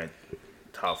like my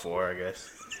top 4, I guess.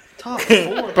 Top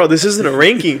 4. Bro, this isn't a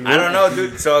ranking. I don't know,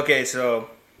 dude. So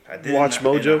I did Watch in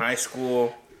Mojo. high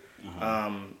school,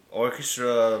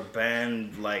 orchestra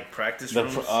band like practice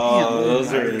rooms.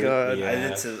 Those my are God. Yeah. I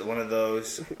did to one of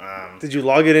those. Did you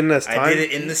log it in as time? I did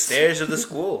it in the stairs of the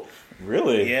school.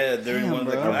 Really? Yeah, during Damn, one of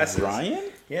the bro. classes.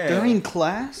 Ryan? Yeah, During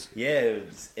class? yeah, it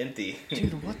was empty.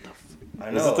 Dude, what the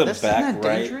I Was know. it the That's back isn't that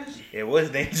right? dangerous? It was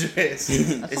dangerous. It's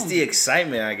sounds- the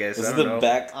excitement, I guess. Was I it don't the know.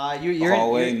 back You're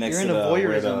hallway you're, next you're to into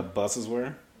where the voyeurism. buses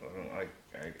were?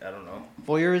 I don't know.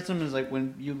 Voyeurism is like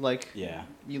when you like Yeah.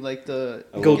 the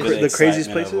A Go little bit the of craziest excitement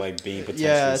of, places? like being potentially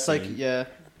yeah, it's like seen. yeah,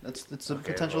 it's the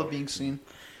Okay, potential well. of being seen.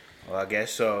 Well, I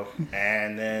guess so.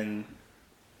 And then,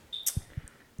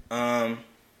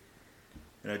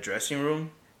 in a dressing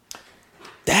room.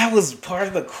 That was part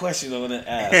of the question I want to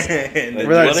ask. And Like,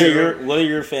 Where that what are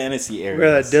your fantasy areas?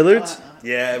 Where that Dillard's?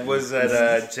 yeah, it was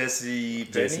at Jesse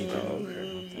Jesse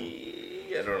Penny. Penny,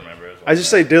 I don't remember. It was I just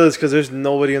say Dillard's because there's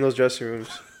nobody in those dressing rooms.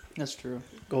 That's true.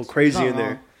 Go crazy Not in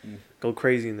there. wrong. Go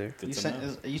crazy in there. Good You to sent,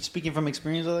 know. are you speaking from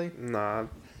experience, Ali? Nah,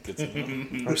 Good to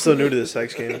know. I'm still new to the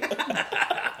sex game.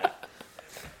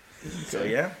 So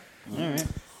yeah, All right.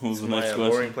 Who's the my next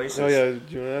boring question? places. Oh yeah, do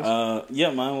you want to ask?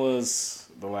 Yeah, mine was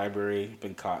the library.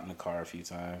 Been caught in the car a few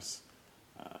times.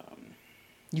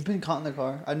 You've been caught in the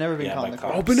car. I've never been Yeah, caught in by the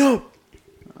car. cops. Open up.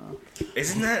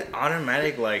 Isn't that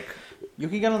automatic? Like, You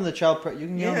can get on the child. You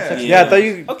can get on the Yeah. sex. Yeah, I thought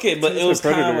you. Okay, but it It's a was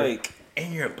kind of predator. like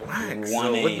and you're black. 1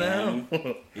 So what the a.m.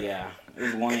 hell? Yeah, it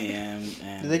was 1 a.m.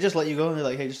 and Did they just let you go and they're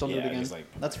like, hey, just don't do yeah, it again? just like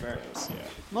That's fair. Yeah.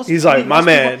 Most, He's like, "My most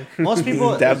man." People, most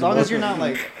people, Dab as long him as up. you're not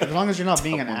like, as long as you're not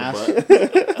being an Up ass, on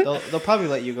the they'll probably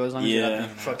let you go. As long as you're not Yeah. being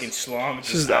an Fucking ass. slum.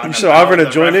 Just- out you and should about, offer to the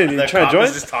join in. You the trying to cop is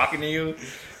join? just talking to you.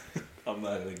 I'm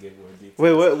not gonna get more details.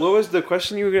 Wait, what was the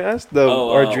question you were gonna ask?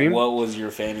 Oh, Our dream? What was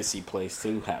your fantasy place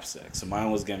to have sex? So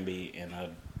mine was gonna be in a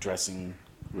dressing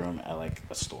room at like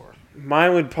a store.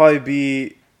 Mine would probably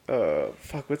be,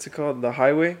 what's it called? The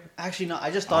highway? Actually, no.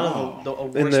 I just thought of a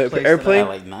worse In the place. airplane? At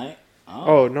like night.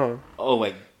 Oh no, Oh,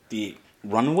 like the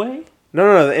runway.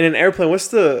 no! In an airplane, what's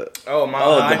the Oh, my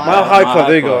Oh, High the Mile High Mile Club?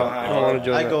 There you High go. Club. I don't want to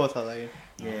join I that. go with Hawaii.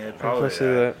 Yeah, I'm probably close to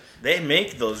that. They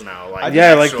make those now. Like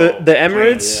Yeah, like the actual Emirates,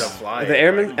 planes to fly the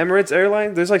it. Emirates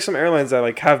airline. There's like some airlines that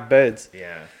like have beds,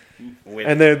 Yeah. With,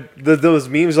 and then those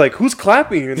memes like who's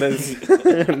clapping, and then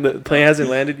and the plane hasn't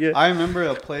landed yet. I remember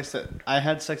a place that I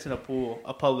had sex in a pool,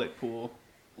 a public pool,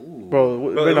 Ooh. Bro,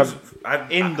 Bro, we're it not,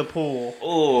 was, in the pool.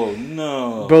 Oh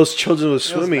no. bro's children was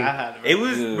It was swimming. bad. it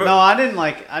was. Yeah. Bro, No, I didn't.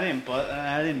 But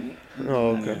I didn't.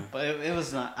 Oh, okay. But it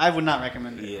was not. I would not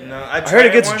recommend it. Yeah. No, I, heard tried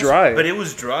it gets once, dry. but it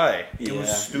was dry. It Yeah.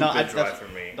 was stupid No, dry that's- for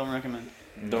me. Don't recommend.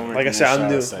 Don't Like I said, I'm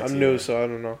recommend new. shower sex I'm new, either. so I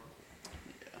don't know.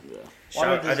 Shower,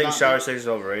 Water I does think not- shower sex is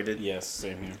overrated. Yes,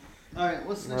 same here. All right.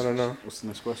 What's I this? don't know. What's the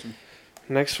next question?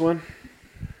 Next one.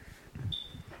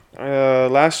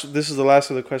 This is the last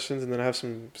of the questions, and then I have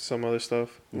some other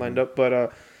stuff lined up.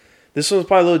 But this one's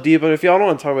probably a little deep. But if y'all don't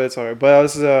want to talk about it, it's alright. But I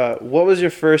was, what was your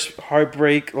first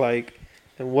heartbreak like,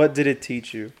 and what did it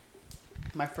teach you?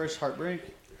 My first heartbreak.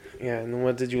 Yeah, and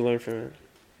what did you learn from it?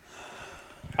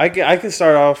 I can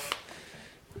start off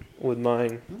with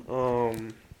mine.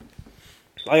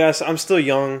 Like I said, I'm still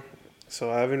young,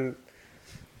 so I haven't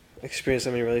experienced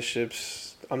that many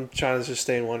relationships. I'm trying to just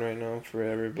stay in one right now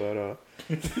forever, but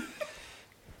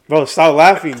bro, stop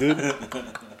laughing, dude.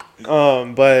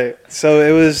 But so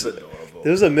it was.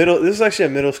 It's adorable. This was actually a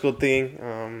middle school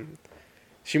thing.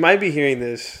 She might be hearing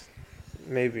this,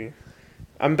 maybe.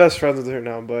 I'm best friends with her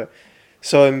now, but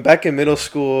so back in middle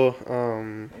school,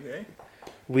 Okay.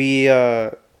 we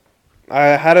I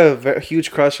had a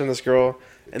huge crush on this girl,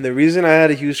 and the reason I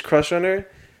had a huge crush on her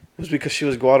was because she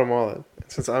was Guatemalan.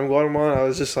 Since I'm Guatemalan, I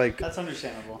was just like, That's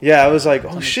understandable. yeah, I was like,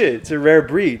 oh shit, it's a rare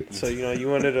breed. So you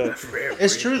wanted to.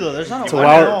 It's true though. There's not It's a a lot.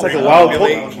 wild. It's like a Wow. wild.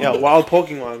 Really? Wild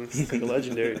Pokemon. It's like a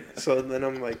legendary. So then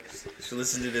I'm like, So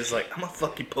listen to this, like, I'm a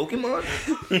fucking Pokemon.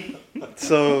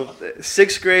 so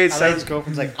 6th grade, I like his 7th.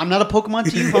 girlfriend's like, I'm not a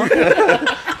Pokemon to you,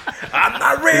 huh? I'm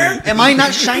not rare. Am I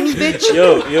not shiny, bitch?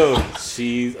 Yo,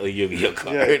 she's a Yu-Gi-Oh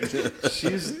card. Yeah,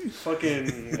 she's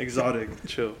fucking exotic.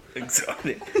 Chill.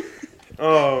 Exotic.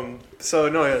 So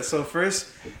no, yeah. So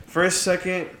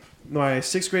second, my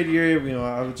 6th grade year,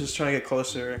 I was just trying to get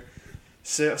closer.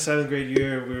 7th grade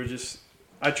year,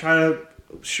 I tried to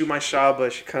shoot my shot,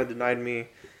 but she kind of denied me.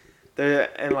 There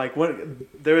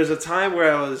was a time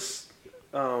where I was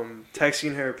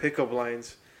texting her pickup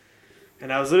lines,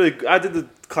 and I did the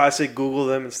classic Google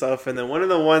them and stuff, and then one of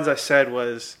the ones I said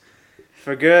was,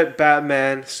 "Forget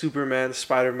Batman, Superman,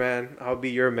 Spider-Man, I'll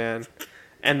be your man."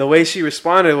 And the way she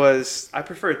responded was, "I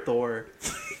prefer Thor."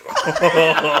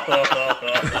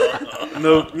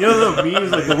 No, the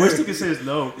memes, like the worst you can say is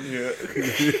no. Yeah.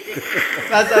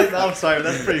 I'm sorry,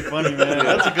 that's pretty funny, man.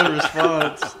 That's a good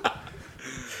response.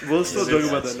 We'll still joke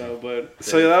about that now, but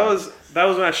so yeah, that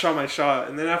was when I shot my shot,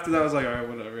 and then after that I was like, all right,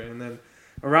 whatever. And then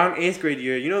around 8th grade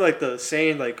year, like the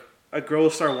saying, like a girl will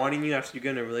start wanting you after you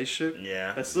get in a relationship.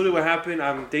 Yeah. That's literally what happened.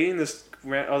 I'm dating this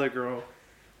other girl.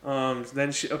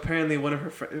 Then she apparently one of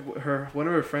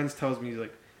her friends tells me,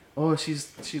 like, oh,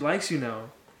 she likes you now.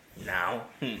 Now.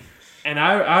 And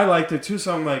I liked her too,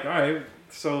 so I'm like, all right,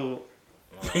 so.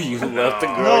 You left the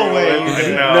girl. No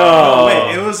way. No,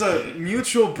 wait, it was a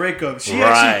mutual breakup. She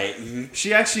Right.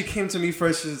 actually came to me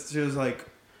first. She was like,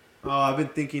 oh, I've been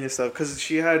thinking and stuff, because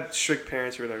she had strict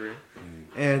parents or whatever.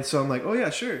 And so I'm like, oh yeah,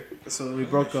 sure. So we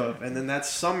broke up, and then that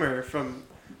summer from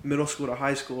middle school to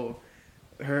high school,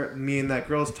 me and that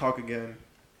girl talk again,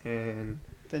 and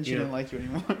Then she didn't like you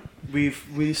anymore.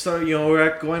 we started,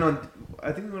 we're going on,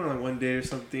 I think we went on one date or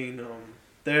something.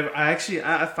 I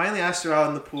finally asked her out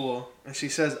in the pool, and she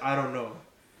says, I don't know,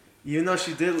 even though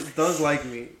she does like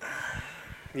me.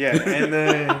 Yeah, and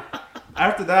then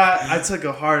after that, I took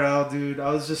a hard out, dude.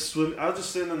 I was just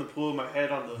sitting in the pool with my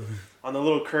head on the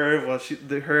little curve while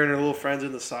her and her little friends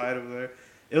in the side over there.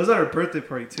 It was at her birthday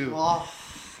party too. Oh,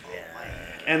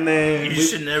 And then You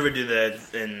should never do that.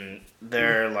 And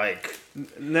they're like,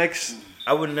 next.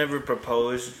 I would never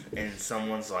propose in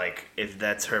someone's like if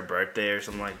that's her birthday or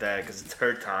something like that because it's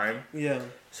her time. Yeah.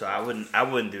 So I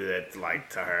wouldn't do that like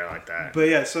to her like that. But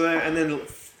yeah, so then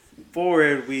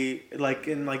forward, we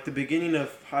in the beginning of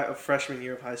freshman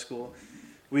year of high school,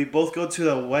 we both go to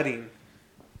the wedding.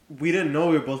 We didn't know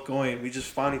we were both going. We just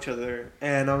found each other,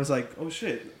 and I was like, "Oh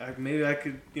shit, maybe I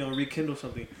could rekindle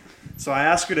something." So I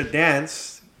asked her to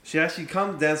dance. She actually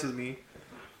come dance with me.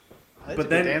 but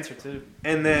then dancer too.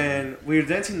 And then we were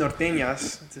dancing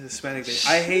norteñas. It's a Hispanic dance.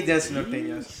 I hate dancing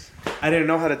norteñas. I didn't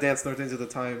know how to dance norteñas at the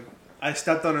time. I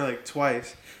stepped on her like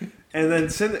twice. And then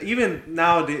even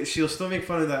nowadays, she'll still make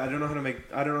fun of that. I don't know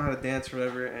how to dance or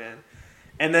whatever.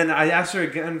 And then I asked her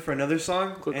again for another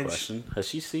song. Quick question: has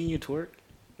she seen you twerk?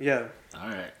 Yeah. All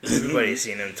right. Everybody's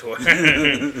seen him tour.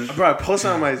 Bro, I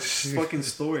posted on my fucking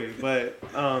story. But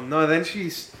no, then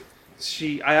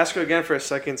I asked her again for a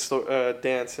second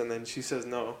dance, and then she says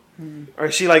no. Or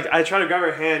I try to grab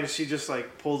her hand, and she just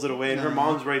pulls it away, and her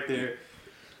mom's right there.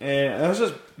 And that was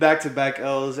just back-to-back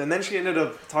L's. And then she ended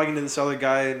up talking to this other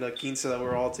guy in the Quince that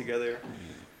we're all together.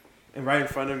 And right in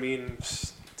front of me, and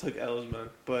just took L's, man.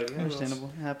 But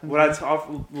Understandable. It happens. what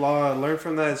I learned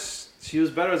from that is she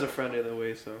was better as a friend in a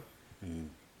way, so.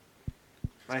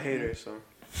 I hate her, so.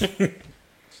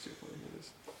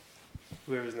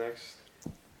 Whoever's next.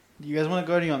 Do you guys want to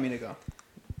go or do you want me to go?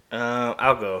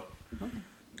 I'll go.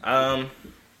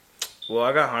 Well,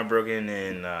 I got heartbroken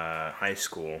in high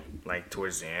school,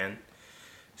 towards the end.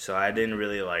 So I didn't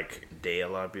really date a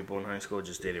lot of people in high school.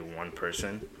 Just dated one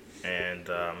person, and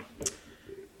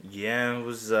yeah, it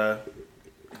was a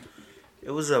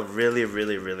really,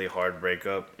 really, really hard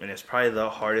breakup, and it's probably the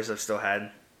hardest I've still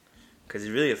had, because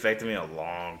it really affected me a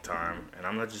long time. And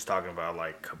I'm not just talking about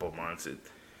a couple of months.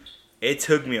 It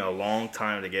took me a long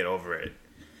time to get over it,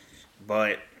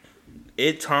 but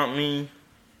it taught me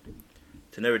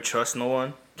to never trust no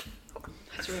one.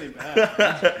 That's really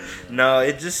bad. No,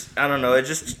 I don't know. It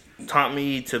just taught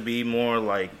me to be more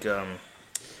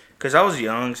because I was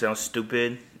young, so I was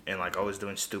stupid, and always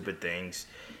doing stupid things.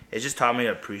 It just taught me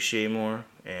to appreciate more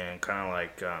and kind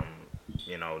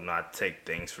of not take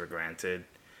things for granted.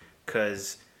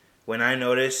 Because when I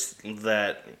noticed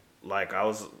that I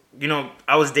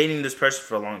was dating this person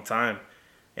for a long time,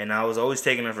 and I was always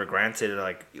taking her for granted.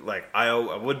 Like I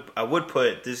would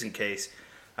put this in case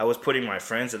I was putting my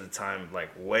friends at the time like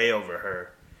way over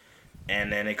her,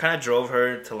 and then it kind of drove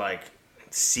her to like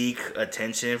seek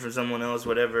attention from someone else,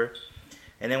 whatever.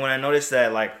 And then when I noticed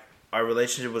that like our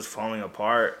relationship was falling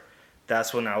apart,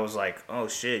 that's when I was like, oh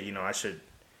shit, you know, I should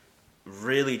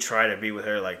really try to be with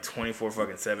her like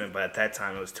 24/7. But at that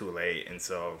time, it was too late, and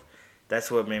so that's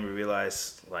what made me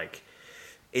realize like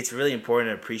it's really important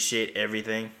to appreciate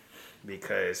everything,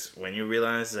 because when you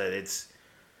realize that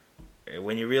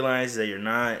you're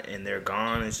not and they're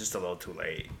gone, it's just a little too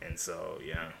late. And so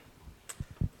yeah,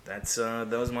 that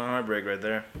was my heartbreak right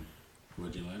there.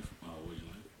 What'd you like?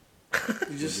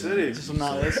 You just said it. Just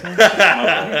not listening.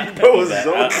 Bro was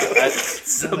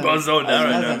zoned. I'm zoned out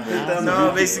right now. No,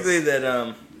 No, basically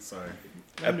that Sorry.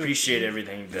 I appreciate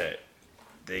everything that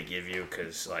they give you,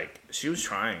 because like she was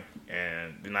trying,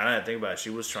 and now that I think about it, she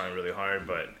was trying really hard,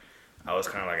 but I was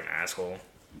kind of like an asshole.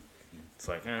 It's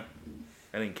like, I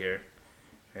didn't care.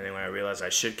 And then when I realized I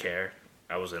should care,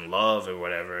 I was in love or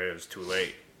whatever, it was too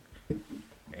late.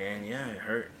 And yeah, it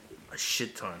hurt a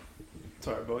shit ton.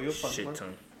 Sorry, bro. You're fine. Shit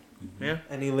ton. Yeah.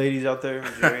 Any ladies out there?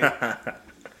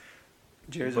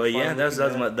 Jerry's But yeah,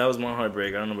 that was my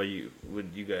heartbreak. I don't know about you. What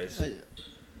you guys?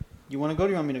 You want to go? Or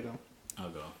do you want me to go? I'll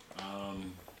go.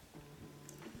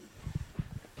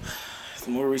 The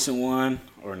more recent one,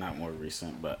 or not more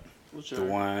recent, but the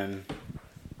one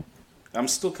I'm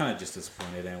still kind of just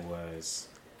disappointed in was,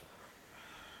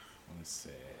 let's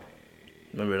say,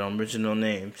 Remember, don't mention no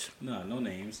names. no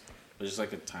names, but just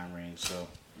like a time range. So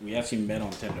we actually met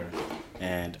on Tinder,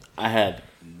 and I had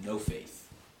no faith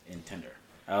in Tinder.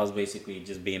 I was basically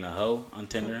just being a hoe on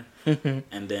Tinder.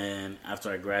 And then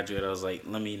after I graduated, I was like,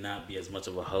 let me not be as much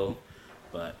of a hoe,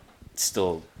 but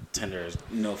still, Tinder is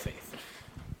no faith.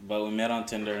 But we met on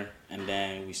Tinder, and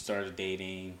then we started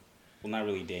dating. Well, not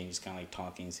really dating, just kind of like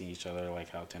talking, seeing each other, like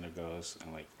how Tinder goes,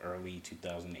 in like early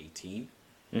 2018.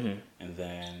 Mm-hmm. And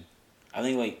then I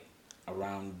think like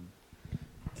around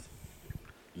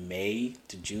May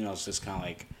to June, I was just kind of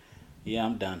like, yeah,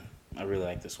 I'm done. I really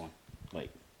like this one. Like,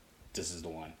 this is the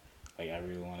one. Like, I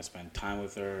really want to spend time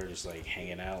with her, just like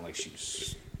hanging out. Like, she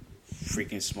was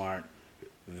freaking smart,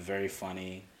 very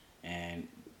funny, and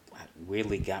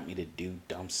weirdly got me to do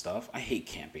dumb stuff. I hate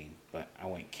camping, but I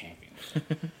went camping with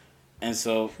her. And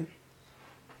so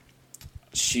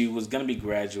she was going to be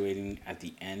graduating at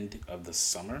the end of the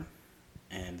summer,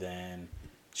 and then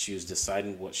she was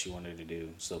deciding what she wanted to do.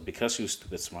 So because she was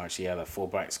stupid smart, she had a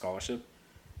Fulbright scholarship.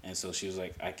 And so she was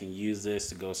like, I can use this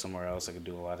to go somewhere else. I could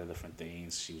do a lot of different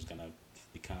things. She was going to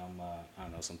become,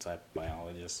 some type of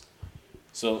biologist.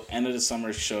 So end of the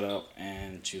summer, she showed up,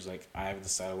 and she was like, I have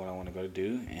decided what I want to go to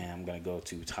do, and I'm going to go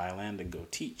to Thailand and go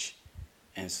teach.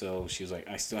 And so she was like,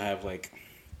 I still have like,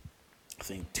 I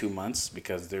think 2 months,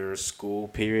 because their school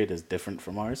period is different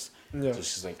from ours. Yeah. So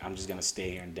she's like, I'm just going to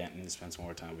stay here in Denton and spend some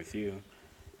more time with you.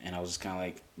 And I was just kind of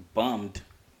like bummed,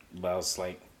 but I was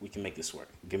like, we can make this work.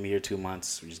 Give me your 2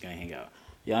 months. We're just going to hang out.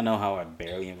 Y'all know how I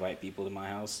barely invite people to my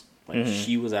house. Like,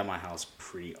 she was at my house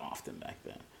pretty often back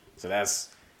then. So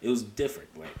it was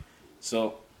different. Like,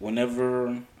 so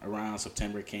whenever around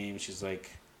September came, she's like,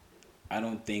 I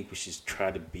don't think we should try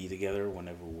to be together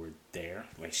whenever we're there.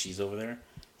 Like, she's over there.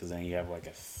 Because then you have like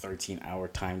a 13-hour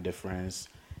time difference.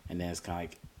 And then it's kind of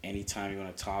like, anytime you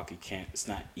want to talk, it's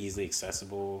not easily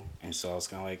accessible. And so I was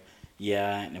kind of like,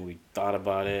 yeah. And then we thought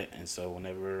about it. And so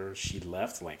whenever she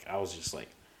left, like, I was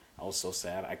so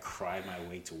sad. I cried my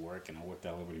way to work, and I worked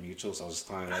at Liberty Mutual. So I was just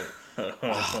kind of like,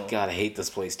 oh, God, I hate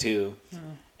this place too.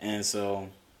 And so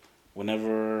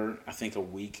whenever, I think a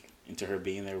week into her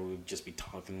being there, we would just be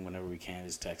talking whenever we can,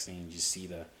 just texting, and just see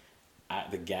the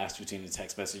gaps between the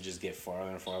text messages get farther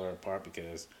and farther apart,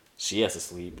 because she has to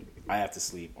sleep, I have to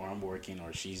sleep, or I'm working,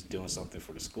 or she's doing something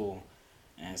for the school.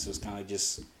 And so it's kind of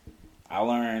just, I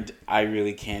learned I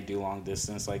really can't do long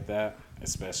distance like that,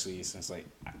 especially since, like,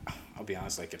 I'll be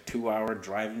honest, like a 2-hour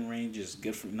driving range is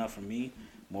good enough for me.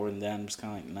 More than that, I'm just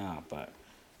kind of like, nah. But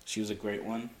she was a great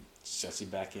one. She's actually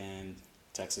back in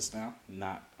Texas now,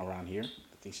 not around here.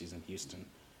 I think she's in Houston.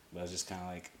 But it's just kind of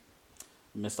like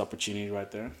missed opportunity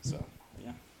right there. So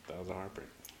yeah, that was a heartbreak.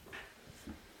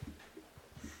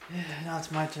 Now it's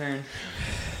my turn.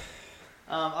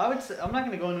 I would say, I'm not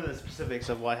going to go into the specifics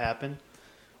of what happened,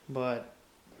 but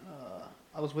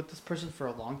I was with this person for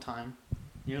a long time,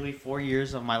 nearly 4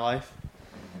 years of my life.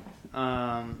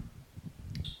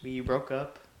 We broke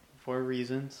up for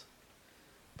reasons,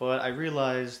 but I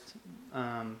realized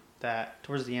that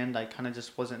towards the end I kind of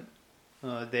just wasn't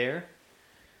there.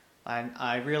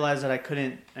 I realized that I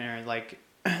couldn't,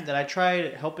 that I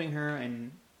tried helping her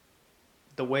in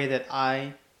the way that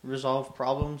I resolve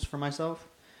problems for myself,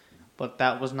 but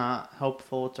that was not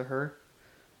helpful to her,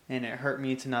 and it hurt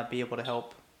me to not be able to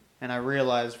help. And I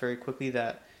realized very quickly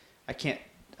that I can't.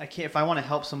 If I want to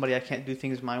help somebody, I can't do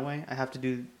things my way. I have to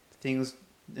do things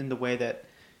in the way that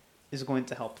is going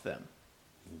to help them.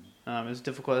 As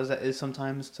difficult as that is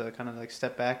sometimes, to kind of like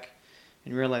step back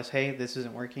and realize, hey, this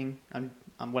isn't working.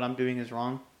 What I'm doing is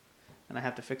wrong, and I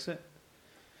have to fix it.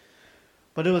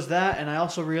 But it was that, and I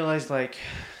also realized, like,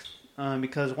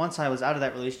 because once I was out of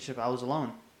that relationship, I was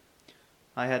alone.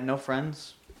 I had no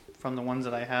friends from the ones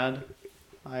that I had.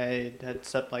 I had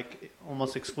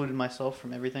almost excluded myself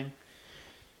from everything.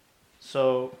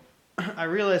 So I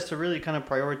realized to really kind of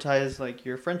prioritize like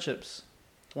your friendships,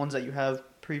 ones that you have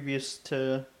previous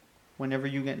to whenever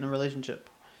you get in a relationship.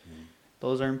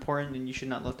 Those are important, and you should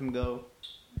not let them go.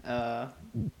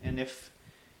 And if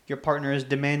your partner is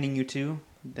demanding you to,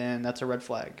 then that's a red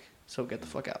flag. So get the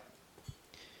fuck out.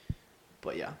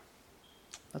 But yeah,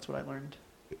 that's what I learned.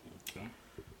 I'm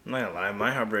not gonna lie,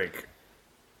 my heartbreak,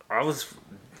 I was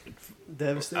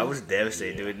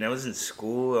devastated, dude. And I was in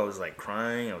school, I was like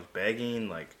crying, I was begging,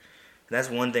 like, that's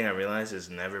one thing I realized is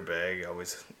never beg.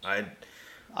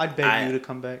 I'd beg you to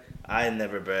come back. I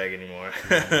never beg anymore.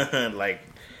 Like,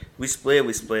 we split,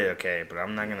 okay, but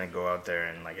I'm not gonna go out there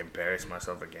and like embarrass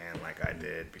myself again like I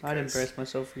did. Because... I'd embarrass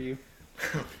myself for you.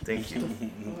 Thank you.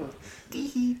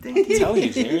 Thank you. Tell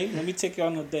you, Jerry. Let me take you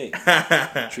on a date.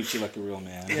 Treat you like a real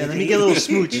man. Yeah, let me get a little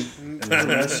smooch.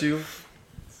 Bless you.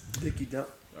 Dick you down.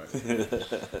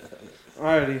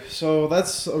 Alrighty, so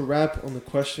that's a wrap on the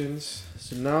questions.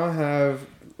 So now I have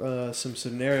some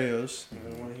scenarios. I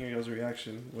want to hear y'all's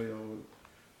reaction.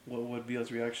 What would be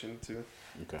y'all's reaction to?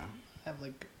 Okay. I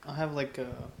have around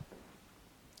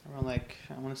I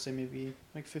want to say maybe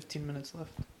 15 minutes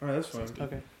left. Alright, that's fine.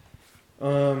 Okay.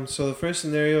 So the first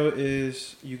scenario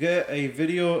is you get a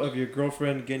video of your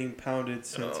girlfriend getting pounded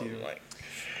sent to you.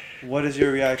 What is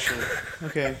your reaction?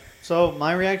 Okay. So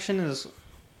my reaction is,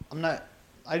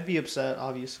 I'd be upset,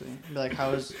 obviously. I'd be like,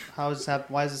 why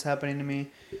is this happening to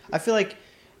me? I feel like,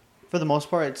 for the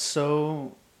most part,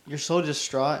 you're so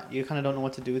distraught, you kind of don't know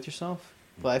what to do with yourself.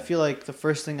 But I feel like the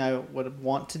first thing I would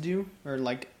want to do, or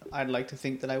I'd like to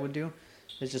think that I would do,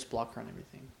 is just block her on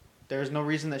everything. There's no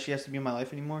reason that she has to be in my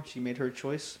life anymore. She made her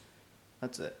choice.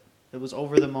 That's it. It was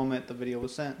over the moment the video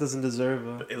was sent. Doesn't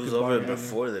deserve It was over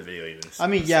before the video even. I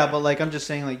mean, yeah, but I'm just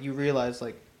saying, you realize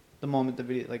the moment the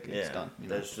video it's done. You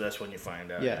know? That's when you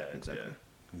find out. Yeah, exactly.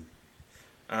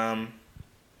 Yeah. I'm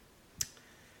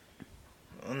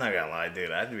not gonna lie,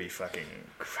 dude. I'd be fucking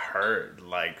hurt.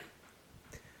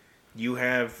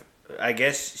 I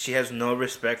guess she has no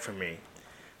respect for me,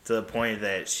 to the point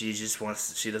that she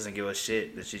doesn't give a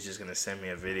shit that she's just gonna send me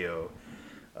a video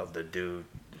of the dude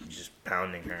just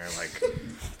pounding her.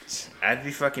 I'd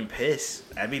be fucking pissed.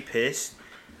 I'd be pissed.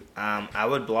 I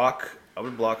would block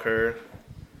her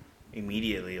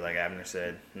immediately, like Abner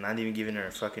said. Not even giving her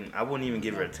I wouldn't even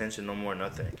give her attention, no more,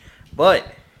 nothing. But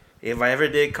if I ever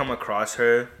did come across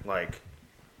her,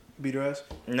 beat her ass?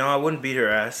 No, I wouldn't beat her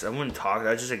ass. I wouldn't talk.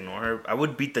 I'd just ignore her. I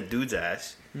would beat the dude's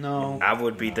ass. No. I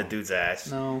would beat the dude's ass.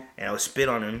 No. And I would spit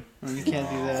on him. No, you can't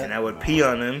do that. And I would pee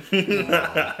on him.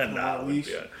 I wouldn't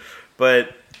pee on him.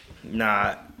 But,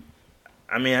 nah.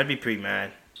 I mean, I'd be pretty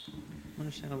mad.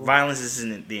 Understandable. Violence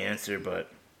isn't the answer, but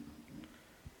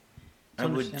I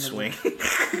would swing.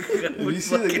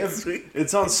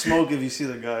 It's on smoke if you see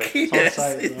the guy. Yes,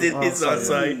 it's on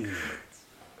sight.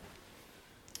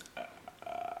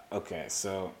 Okay,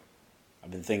 so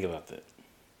I've been thinking about that.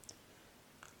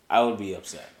 I would be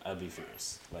upset. I'd be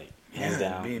furious. Hands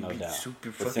down, no doubt.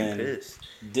 Super fucking pissed.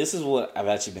 This is what I've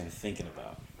actually been thinking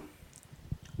about.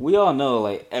 We all know,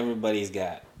 everybody's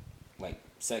got,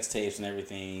 sex tapes and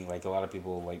everything. A lot of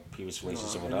people, previous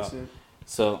relationships and whatnot.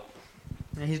 So,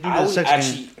 yeah, he's doing the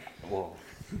sex game.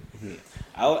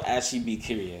 I would actually be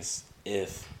curious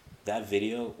if that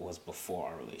video was before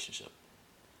our relationship.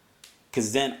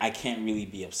 Because then I can't really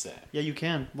be upset. Yeah, you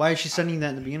can. Why is she sending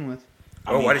that to begin with?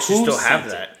 Why does she still have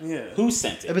that? Yeah. Who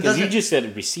sent it? But Because you just said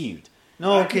it received.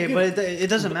 No, okay, but it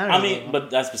doesn't matter. I mean, but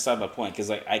that's beside my point.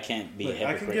 Because I can't be a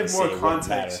hypocrite. I can give more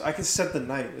context. I can set the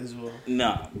night as well.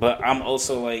 No, but I'm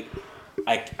also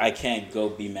I can't go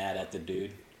be mad at the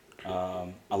dude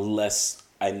unless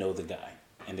I know the guy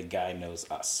and the guy knows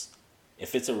us.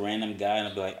 If it's a random guy and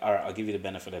I'll be like, all right, I'll give you the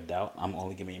benefit of doubt. I'm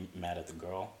only going to be mad at the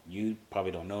girl. You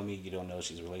probably don't know me. You don't know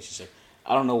she's a relationship.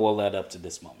 I don't know what led up to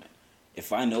this moment.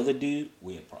 If I know the dude,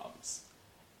 we have problems.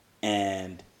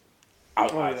 And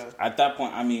at that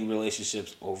point,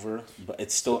 relationship's over. But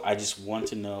it's still, I just want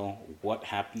to know what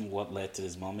happened, what led to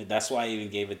this moment. That's why I even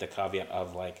gave it the caveat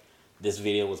of this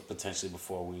video was potentially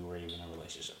before we were even in a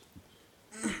relationship.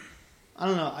 I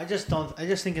don't know. I just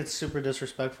think it's super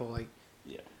disrespectful. Like,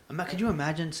 Yeah. could you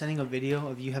imagine sending a video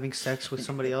of you having sex with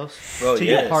somebody else Bro, to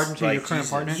yes. your partner, to Like, your current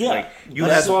Jesus. partner? Yeah. Like, you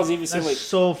That's have what I was even saying. That's Like,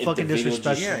 so if the fucking video just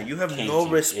disrespectful. Yeah, you have came no to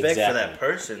you. respect for Exactly. that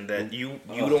person. That you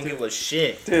don't give a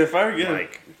shit. Dude, if I were getting,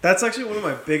 Like, that's actually one of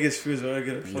my biggest fears when I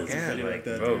get a fucking yeah, video like like,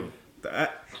 that, bro. dude.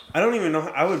 I don't even know.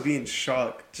 I would be in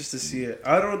shock just to see it.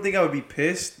 I don't think I would be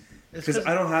pissed It's because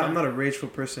I don't have. yeah. I'm not a rageful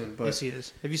person, but Yes, he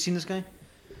is. Have you seen this guy?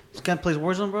 This guy plays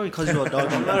Warzone, bro. He calls you a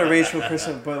dog. I'm not a rageful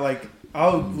person. But like,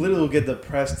 I'll literally get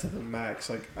depressed to the max.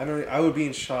 Like, I would be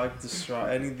in shock, distraught,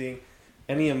 anything,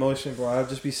 any emotion, bro. I'd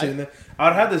just be sitting there.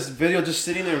 I'd have this video just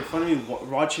sitting there in front of me,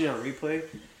 watching it on replay.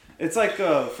 It's like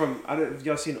from if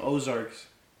y'all seen Ozarks,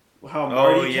 how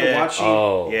Marty kept watching.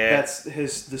 Oh, Yeah. That's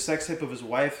the sex tape of his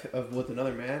wife with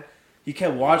another man. He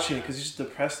kept watching it because he's just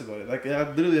depressed about it. Like, I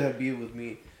literally had beef with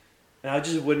me, and I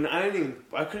just wouldn't. I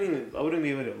wouldn't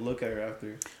be able to look at her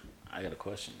after. I got a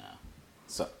question now.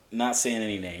 So, not saying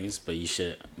any names, but you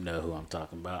should know who I'm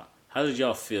talking about. How did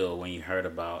y'all feel when you heard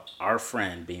about our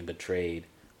friend being betrayed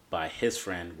by his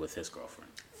friend with his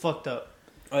girlfriend? Fucked up.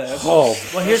 Oh,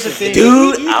 Well, here's the thing,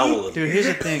 dude, I will. Dude, here's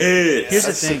the thing. Here's the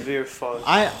That's thing. severe fuck.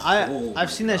 I've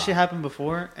seen that shit happen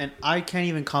before, and I can't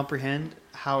even comprehend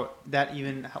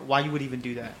why you would even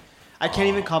do that. I can't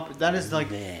even comprehend. That is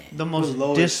like man. the most The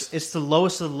lowest. It's the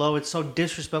lowest of the low. It's so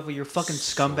disrespectful. You're a fucking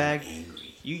scumbag. Angry.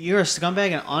 You're a scumbag,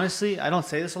 and honestly, I don't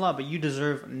say this a lot, but you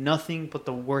deserve nothing but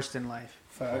the worst in life.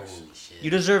 Facts. Holy shit.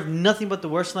 You deserve nothing but the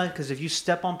worst in life, because if you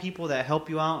step on people that help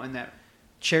you out and that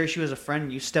cherish you as a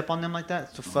friend, you step on them like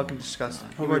that, it's fucking disgusting.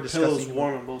 You Hope are your pillow's disgusting.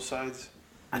 warm on both sides.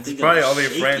 I think Probably I was all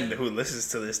your shaking. friend who listens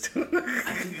to this too.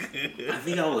 I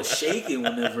think I was shaking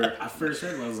whenever I first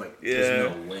heard it. I was like,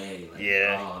 "There's no way." Like,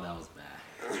 Yeah. Oh, that was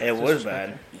bad. It was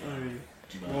bad.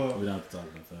 But Well- we don't have to talk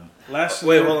about that. Last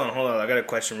Wait, hold on. I got a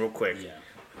question real quick. Yeah.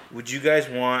 Would you guys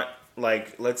want,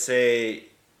 like, let's say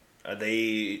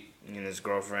his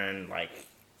girlfriend, like,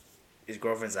 his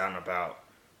girlfriend's out and about,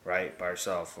 right, by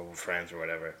herself or with friends or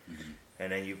whatever, and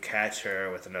then you catch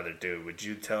her with another dude. Would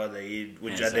you tell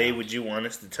would you want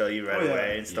us to tell you right Oh, yeah.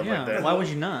 away and stuff Yeah, like that? why would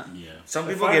you not? Yeah. Some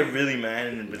If people I- get really mad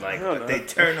and be like, I don't know. they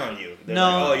turn on you. They're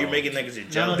No. like, oh, you're making niggas you're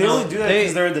jealous. They only do that They-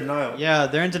 because they're in denial. Yeah,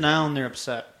 they're in denial and they're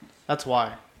upset. That's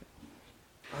why.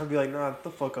 I'd be like, nah, the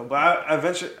fuck up. But I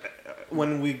eventually,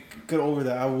 when we get over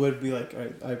that, I would be like,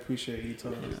 I appreciate you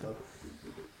telling me stuff.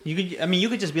 You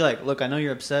could just be like, look, I know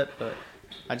you're upset, but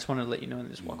I just want to let you know and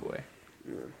just walk away.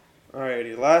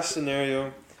 Alrighty, last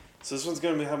scenario. So this one's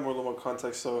gonna have more little more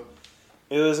context. So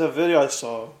it was a video I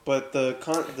saw, but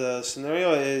the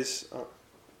scenario is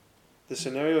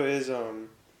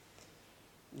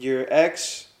your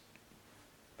ex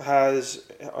has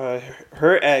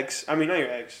her ex. I mean, not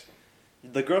your ex.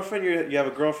 The girlfriend you have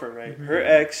a girlfriend, right? Mm-hmm. Her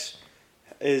ex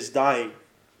is dying.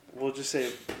 We'll just say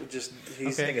Okay. he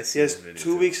has Video 2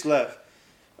 too. weeks left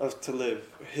to live.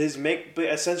 But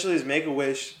essentially his make a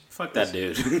wish. Fuck that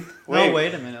dude. No,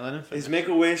 wait a minute. Let him finish. His make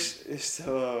a wish is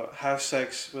to have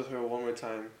sex with her one more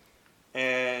time,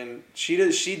 and she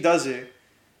does it.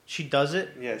 She does it.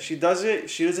 Yeah, she does it.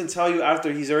 She doesn't tell you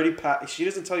after he's already passed. She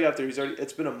doesn't tell you after he's already.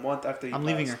 It's been a month after he. I'm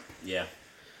leaving her. Yeah.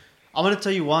 I'm gonna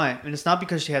tell you why, and it's not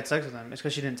because she had sex with him. It's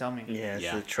because she didn't tell me. Yeah, it's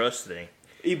Yeah. a trust thing.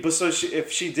 But so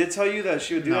if she did tell you that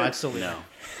she would do No, that. I'd still leave. No.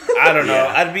 her. I don't know.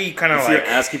 Yeah. I'd be kind of If like, you're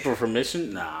asking for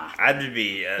permission, nah. I'd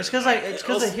be. It's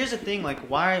because here's the thing. Like,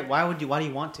 why do you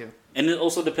want to? And it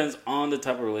also depends on the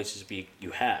type of relationship you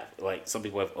have. Like, some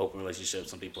people have open relationships,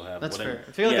 some people have That's whatever. fair.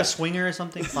 If you're like Yeah. a swinger or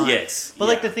something, fine. Yes. But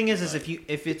like yeah. the thing is if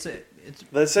it's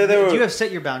Let's say they were. you have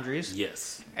set your boundaries,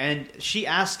 Yes. and she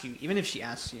asks you, even if she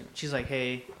asks you, she's like,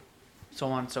 hey, so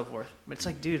on and so forth. But it's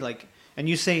like, dude, like, and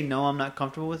you say no, I'm not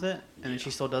comfortable with it, and then she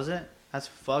still does it. That's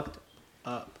fucked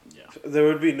up. Yeah. There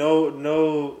would be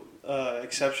no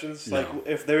exceptions. No. Like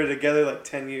if they were together like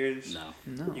 10 years. No.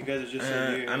 No, You guys are just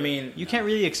a year. I mean, you can't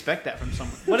really expect that from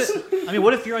someone.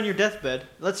 What if you're on your deathbed?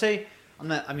 Let's say I'm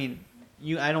not. I mean,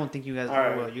 I don't think you guys All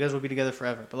right. will. You guys will be together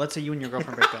forever. But let's say you and your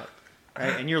girlfriend break up,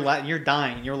 right? And you're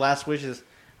dying. And your last wish is,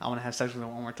 I want to have sex with her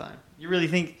one more time. You really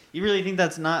think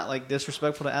that's not like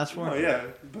disrespectful to ask for? Oh yeah.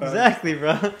 But Exactly,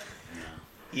 bro.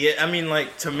 yeah, I mean,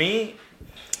 like, to me,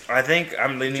 I think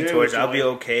I'm leaning Jay, towards would you I'll be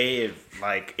like- okay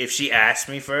if she asks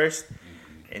me first,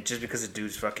 and just because the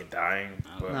dude's fucking dying.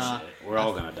 Oh, But Nah. shit. We're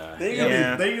all gonna die. Then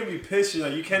Yeah. you're gonna be pissed. You're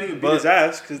like, you can't even beat But- his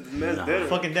ass because the man's Nah. dead.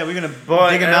 Fucking dead. We're gonna But-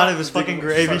 dig him out of his fucking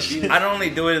grave and shit. I'd only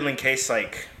do it in case,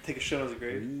 like, Take a shit on his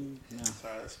grave. No.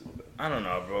 Sorry, that's my bad. I don't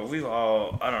know, bro. We've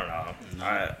all, I don't know.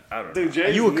 I don't know. Dude, Jay's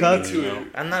Are you a leaning cuck? to No. it.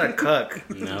 I'm not a cuck.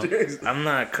 No. Jay's- I'm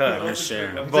not a cuck. No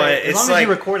share. But as it's long as like,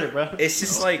 you record it, bro. it's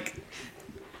just like,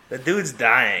 the dude's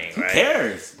dying, Who right?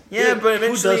 cares? Yeah, Dude, but who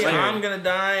eventually does care? I'm gonna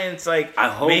die, and it's like I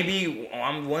hope- maybe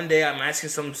one day I'm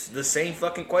asking the same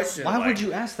fucking question. Why like, would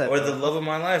you ask that? Or bro? the love of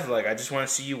my life, like I just want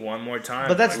to see you one more time.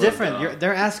 But that's Like, different. dog.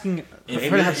 They're asking If for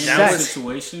her to have in that that was- sex.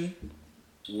 situation,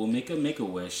 we'll make a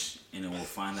wish, and then we'll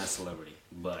find that celebrity.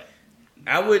 But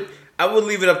I would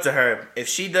leave it up to her. If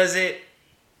she does it,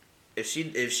 if she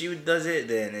does it,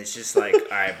 then it's just like, all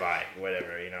right, bye,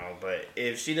 whatever, you know. But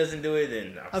if she doesn't do it,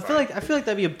 then I'm I feel like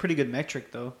that'd be a pretty good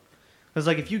metric though, because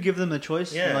like if you give them the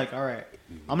choice, Yeah. you're like, all right,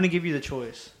 I'm gonna give you the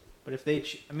choice. But if they,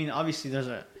 I mean, obviously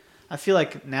I feel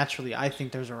like naturally, I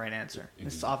think there's a right answer.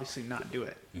 It's obviously not do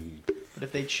it. But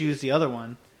if they choose the other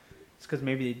one, it's because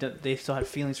maybe they still had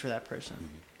feelings for that person.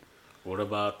 what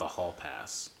about the hall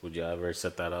pass? Would you ever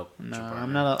set that up? with No, your I'm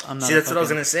partner? not. I'm not. See, a that's what I was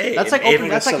fucking- gonna say. That's like If- open.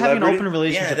 That's like having an celebrity? open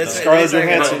relationship. Yeah, that's though. Scarlett it is like an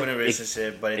Johansson. open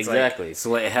relationship, but it's Exactly.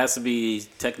 So it has to be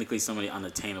technically somebody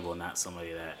unattainable, not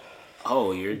somebody that,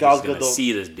 oh, you're Gal just gonna Gadot.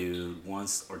 see this dude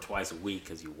once or twice a week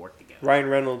because you work together. Ryan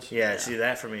Reynolds. like, yeah. See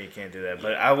that for me, you can't do that.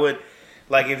 But I would,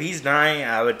 like, if he's dying,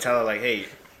 I would tell her like, hey,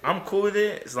 I'm cool with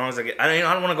it as long as I get. I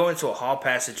don't want to go into a hall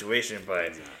pass situation,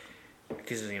 but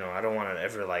because you know I don't want to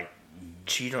ever like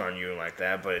cheat on you like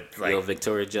that. But like, Yo,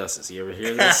 Victoria Justice, you ever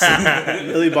hear this?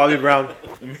 Millie Bobby Brown.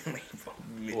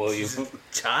 Well, she's a you-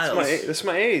 child. That's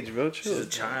my age, bro. She's a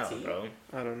Chill. child, bro.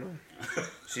 I don't know.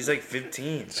 She's like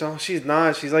 15. So she's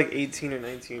not. She's like 18 or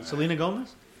 19. Selena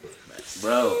Gomez.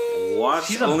 Bro, watch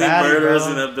She's a Only baddie, Murders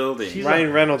bro. in a Building. She's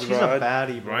Ryan Reynolds, She's bro. a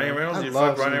baddie, bro. Ryan Reynolds? I You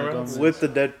love fuck Ryan Selena Reynolds? Gomez. With the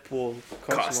Deadpool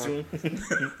costume.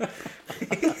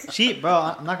 She,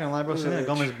 bro, I'm not gonna lie, bro. Selena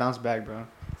Gomez bounced back, bro.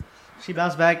 She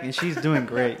bounced back and she's doing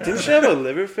great. Didn't she have a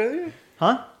liver failure?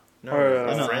 Huh? No, Or,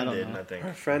 a I friend don't did, know. I think.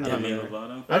 Her friend I don't did. Demi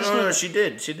Lovato? I don't know. She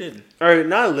did. She did. Or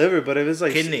not liver, but it was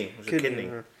like Kidney. It was a kidney.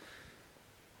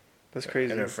 That's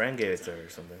crazy. And her friend gave it to her or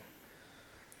something.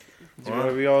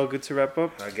 Are we all good to wrap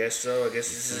up? I guess so. I guess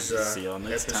this is See y'all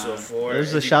next episode time. 4.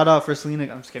 There's a If you- shout out for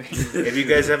Selena. I'm just kidding. If you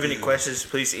guys have any questions,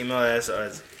 please email us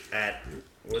at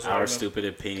what's our email?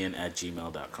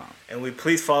 OurStupidOpinion@gmail.com. And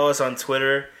please follow us on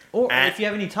Twitter. Or At- if you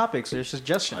have any topics or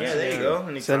suggestions. Yeah, there you go.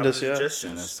 Any Send us, comments, yeah. And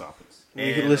suggestions. that's topics. You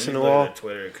And can let listen me to go all.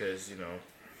 Twitter because you know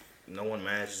no one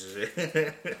manages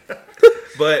it.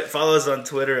 But follow us on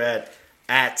Twitter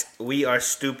at We Are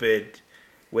Stupid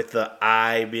with the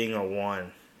I being a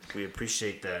 1. We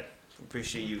appreciate that.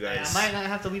 Appreciate you I guys. might not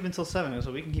have to leave until 7,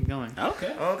 so we can keep going.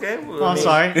 Okay. Okay. Well, Oh, I'm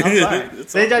sorry. I'm sorry.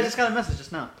 It's I all just got a message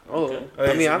just now. Oh, Okay.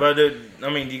 Okay, I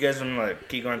mean, do you guys want to like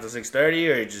keep going until 6:30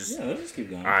 or just? Yeah, let's just keep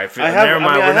going. All right. I have. Never I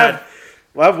mind. mean, I we're have. not.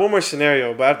 Well, I have one more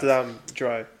scenario, but after that, I'm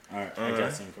dry. All right, I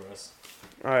got some for us.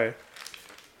 All right.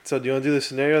 So, do you want to do the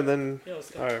scenario and then? Yeah,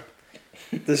 let's go. All right.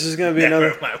 This is gonna be Never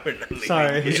another. mind, we're not leaving.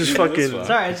 Sorry. We just Yeah, that's fucking. fine.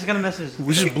 Sorry, I just got a message.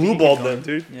 We just blue balled them,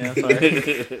 dude. Yeah, sorry.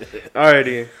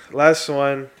 Alrighty, last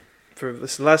one for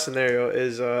this last scenario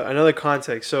is another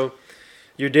context. So,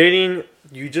 you're dating.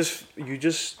 You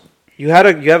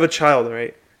have a child,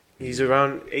 right? He's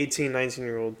around 18,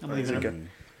 19-year-old. I'm leaving Okay. him.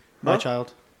 My Huh?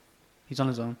 child. He's on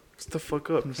his own. Shut the fuck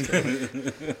up.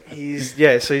 He's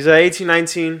so he's at 18,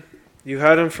 19. You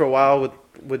had him for a while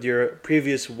with your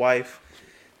previous wife.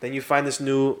 Then you find this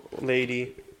new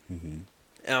lady.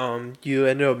 You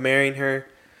ended up marrying her.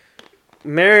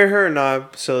 Marry her or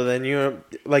not? So then you're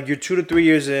 2 to 3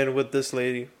 years in with this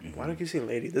lady. Why do I keep saying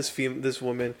lady? This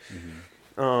woman,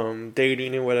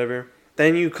 dating and whatever.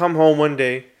 Then you come home one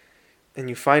day, and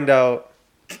you find out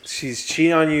she's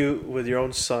cheating on you with your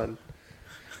own son.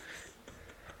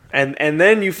 And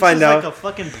then you find this is out, like a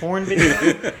fucking porn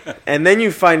video. and then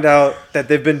you find out that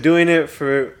they've been doing it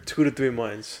for 2 to 3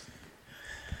 months.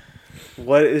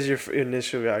 What is your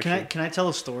initial reaction? Can I tell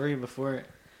a story before?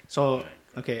 So,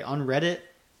 okay, on Reddit,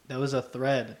 there was a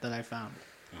thread that I found.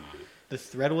 The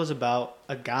thread was about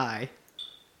a guy.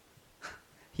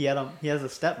 He has a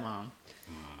stepmom,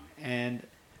 and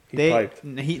He piped.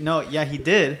 he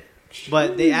did,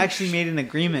 but they actually made an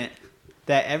agreement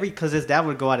that because his dad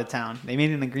would go out of town, they made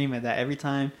an agreement that every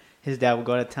time his dad would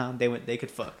go out of town, they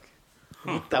could fuck.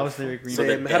 That was their agreement. So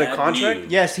the they had a dad contract? knew.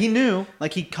 Yes, he knew.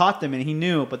 Like, he caught them and he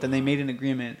knew, but then they made an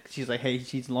agreement. She's like, hey,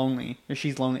 she's lonely. Or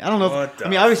she's lonely. I don't know. What If, the I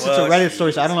mean, obviously, it's a fuck? Reddit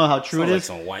story, so I don't know how true Sounds it like is.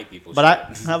 some white people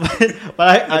But shit.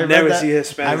 I I've read never that, seen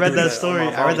Hispanic I read do that that story.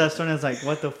 on my I read phone. that story and I was like,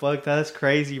 what the fuck? That's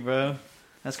crazy, bro.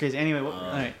 That's crazy. Anyway, all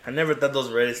right. I never thought those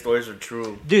Reddit stories were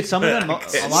true. Dude, some of them, a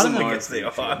lot of them, Yes, they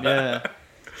are. yeah.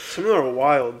 Some of them are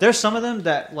wild. There's some of them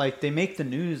that like they make the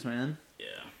news, man. Yeah.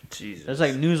 Jesus. There's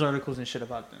like news articles and shit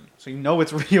about them, so you know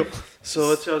it's real. So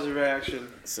what's y'all's reaction?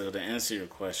 So to answer your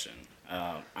question,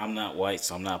 I'm not white,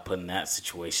 so I'm not putting that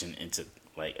situation into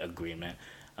like agreement.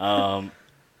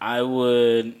 I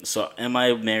would. So am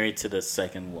I married to the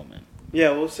second woman?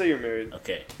 Yeah, we'll say you're married.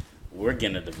 Okay, we're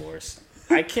getting a divorce.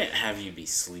 I can't have you be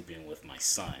sleeping with my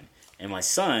son. And my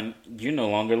son, you're no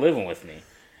longer living with me.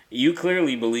 You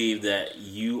clearly believe that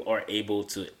you are able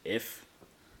to, if,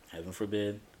 heaven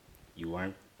forbid, you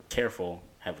aren't careful,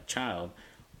 have a child.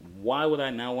 Why would I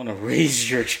now want to raise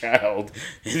your child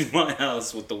in my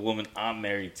house with the woman I'm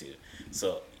married to?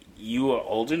 So you are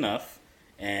old enough,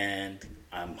 and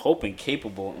I'm hoping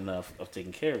capable enough of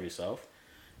taking care of yourself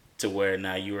to where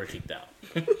now you are kicked out.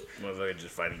 Motherfucker just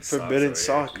fighting Forbidden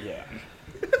socks sock. Yeah.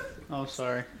 Oh,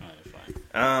 sorry. All right,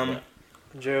 fine. over here.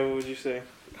 Joe, what would you say?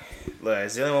 Look,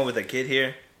 as the only one with a kid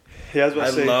here, Yeah, I was about I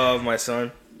to say. love my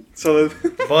son, So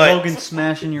but Logan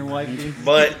smashing your wife, dude.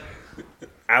 but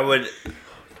I would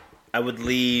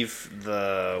leave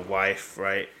the wife,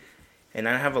 right, and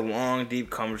I have a long, deep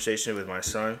conversation with my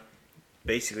son,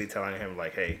 basically telling him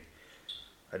like, hey,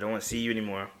 I don't want to see you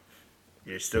anymore.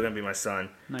 You're still gonna be my son,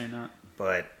 No, you're not.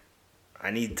 but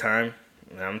I need time.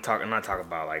 And I'm not talking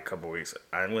about like a couple weeks.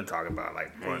 I'm gonna talk about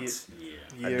like months.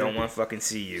 Yeah. I don't want to fucking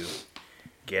see you.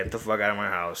 Get the fuck out of my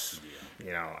house.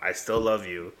 You know, I still love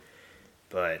you,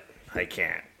 but I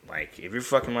can't. Like, if you're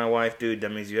fucking my wife, dude, that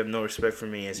means you have no respect for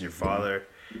me as your father.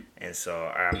 And so,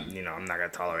 I'm not going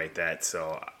to tolerate that.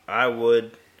 So, I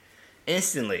would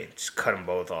instantly just cut them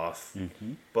both off.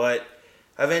 Mm-hmm. But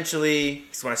eventually,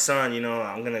 it's my son,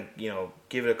 I'm going to,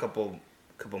 give it a couple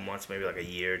months, maybe like a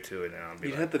year or two, and then I'll be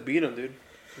You'd like, have to beat him, dude.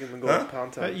 You're gonna go Huh? on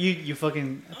pound town. You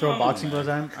fucking throw boxing gloves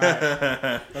at him?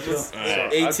 Alright. Let's go. So, I'd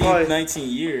 18, probably- 19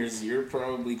 years, you're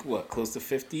probably, close to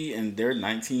 50, and they're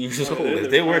 19 years old. If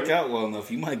they work out well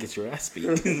enough, you might get your ass beat.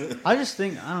 I just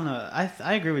think, I don't know.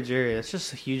 I agree with Jerry. It's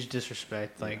just a huge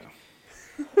disrespect. Like,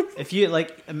 if you,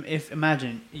 like,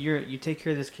 imagine, you take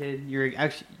care of this kid,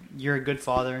 you're a good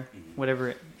father,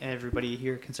 whatever everybody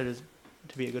here considers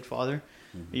to be a good father.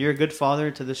 You're a good father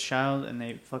to this child, and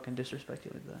they fucking disrespect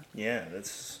you like that. yeah,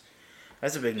 that's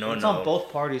a big no-no. It's on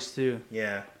both parties, too.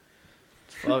 Yeah.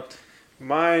 It's fucked.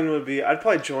 Mine would be. I'd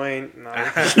probably join. Nah,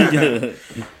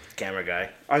 Camera guy.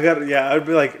 I'd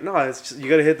be like, no, it's just, you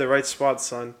gotta hit the right spot,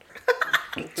 son.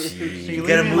 So you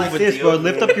gotta lean in move like with this, the bro. other-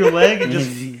 Lift up your leg and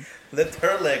just... Lift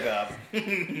her leg up.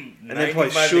 And then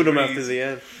probably shoot him after the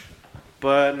end.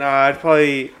 But nah,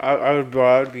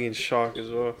 I would be in shock as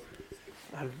well.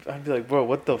 I'd be like, bro,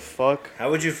 what the fuck?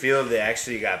 How would you feel if they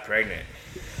actually got pregnant?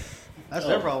 That's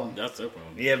their problem. That's their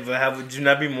problem. Yeah, but how would you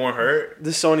not be more hurt?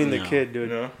 Disowning the No. kid, You dude.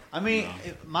 know? I mean,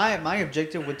 my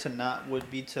objective would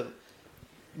be to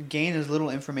gain as little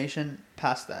information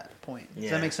past that point. Does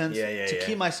Yeah. that make sense? Yeah, To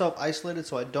keep myself isolated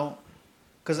so I don't,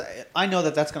 because I know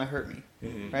that that's gonna hurt me,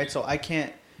 Mhm. right? So I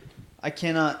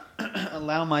cannot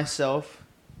allow myself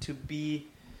to be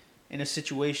in a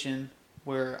situation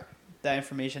where that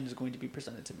information is going to be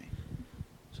presented to me.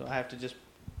 So I have to just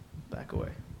back away,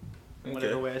 in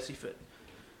whatever way I see fit.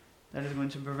 That is going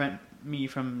to prevent me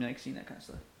from like seeing that kind of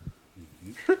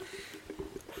stuff.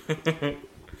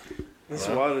 That's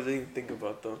Well. wild. I didn't even think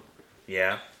about though.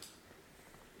 Yeah.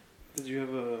 Did you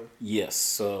have a? Yes,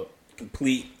 so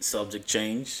complete subject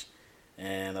change.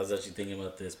 And I was actually thinking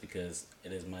about this because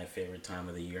it is my favorite time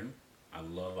of the year. I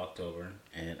love October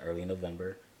and early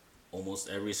November. Almost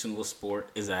every single sport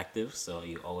is active, so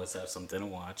you always have something to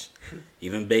watch.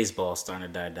 Even baseball is starting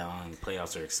to die down, and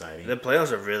playoffs are exciting. The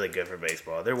playoffs are really good for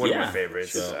baseball. They're one of my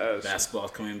favorites. So Yes.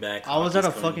 basketball's coming back. I was at a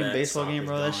hockey's coming fucking back, baseball game, soccer's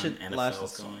bro. That going, shit NFL's lasted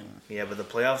so going. long. Yeah, but the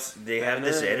playoffs, they have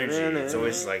this energy. It's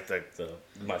always like So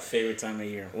my favorite time of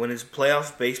year. when it's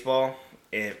playoff baseball,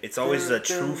 it's always the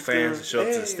true fans that show up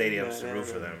to the stadiums to root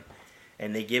for them.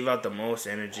 And they give out the most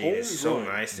energy. And it's so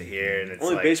nice to hear. And it's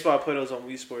Only like, baseball I played was on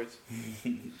Wii Sports.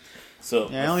 So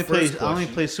Yeah, I my only first play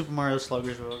question- Super Mario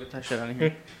Sluggers, bro. Get that shit out of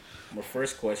here. My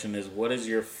first question is, what is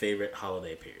your favorite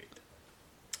holiday period?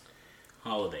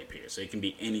 Holiday period. So it can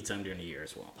be any time during the year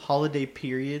as well. Holiday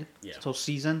period. Yeah. So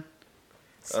season.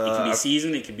 It can be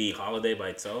season. It can be holiday by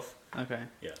itself. Okay.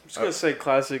 Yeah. I'm just gonna say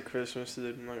classic Christmas,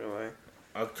 dude. I'm not gonna lie.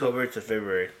 October to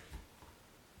February.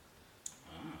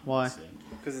 Why? let's see.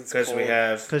 Because it's Because cold. we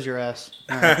have Cause your ass.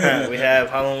 we have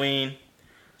Halloween.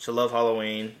 So love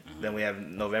Halloween. Then we have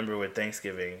November with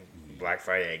Thanksgiving, Black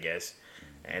Friday, I guess.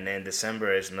 And then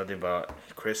December is nothing but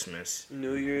Christmas.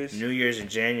 New Year's. New Year's in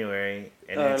January,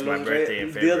 and then it's my Los birthday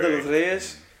in Dia de los February.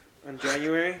 Reyes. in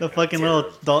January. The fucking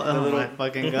little doll. The Oh little- my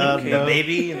fucking god, The bro.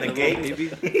 baby and the The cake. little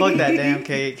baby. Fuck that damn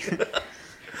cake.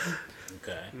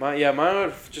 Okay. Mine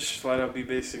would just flat out be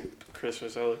basic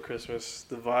Christmas. I love Christmas.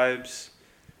 The vibes,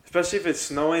 especially if it's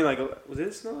snowing. Like, was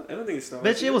it snow? I don't think it's snowing.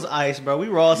 Bitch, it was ice, bro. We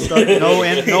were all stuck.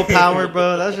 No power,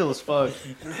 bro. That shit was fucked.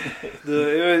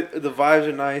 The vibes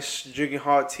are nice. Drinking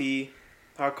hot tea,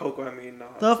 hot cocoa. I mean, not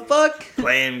hot The tea. fuck?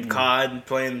 Playing COD,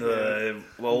 playing the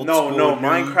old No, school no, nudes.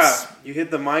 Minecraft. You hit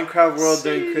the Minecraft world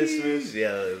during Christmas.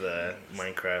 Yeah, the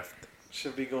Minecraft.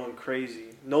 Should be going crazy.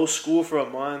 No school for a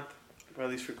month, or at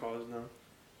least for college now.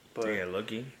 But Yeah,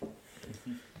 lucky.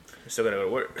 Still gotta go to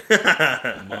work.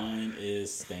 Mine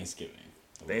is Thanksgiving.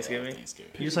 I love Thanksgiving?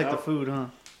 Thanksgiving. You just like the food, huh?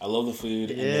 I love the food.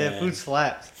 Yeah, and then food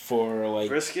slaps. For like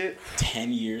brisket.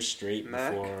 10 years straight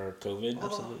Mac? before COVID.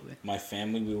 Absolutely. My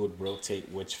family, we would rotate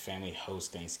which family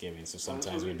hosts Thanksgiving. So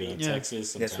sometimes we'd be in Yeah.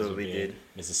 Texas, That's sometimes what we'd we be in did.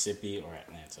 Mississippi or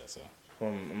Atlanta. So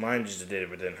Well, mine just did it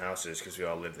within houses because we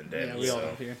all lived in Denver. Yeah, we all so.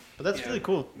 live here. But that's Yeah. really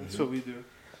cool. That's what we do.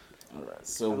 all right.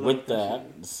 So I love with that,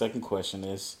 Thanksgiving. the second question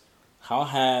is, how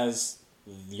has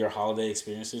your holiday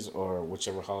experiences, or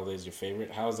whichever holiday is your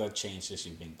favorite, how has that changed since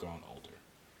you've been grown older?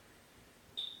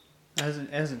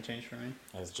 It hasn't changed for me.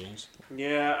 Has it changed?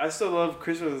 Yeah, I still love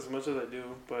Christmas as much as I do,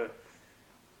 but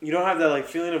you don't have that like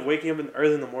feeling of waking up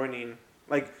early in the morning.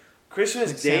 Like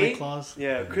Christmas Like Day. Santa Claus.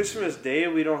 Yeah, Christmas Day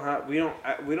we don't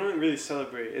really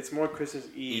celebrate. It's more Christmas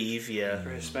Eve Eve, yeah. for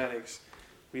Hispanics.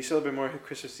 We celebrate more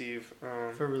Christmas Eve.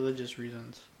 For religious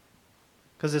reasons.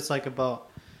 Because it's like about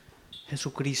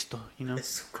Jesucristo, you know?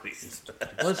 It's Christ.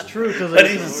 Well, it's true. Because Why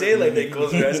did you say it like they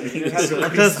close their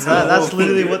eyes? that's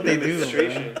literally what they do.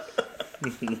 Demonstration.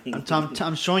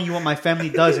 I'm showing you what my family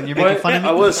does, and you're making But fun of me.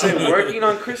 I will say, working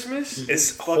on Christmas It's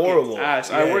is fucking horrible. Ass.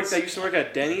 Yeah, I used to work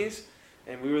at Denny's,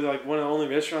 and we were like one of the only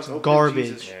restaurants open. Garbage.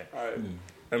 Jesus. Yeah. All right.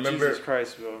 I remember. Jesus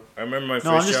Christ, bro. I remember my first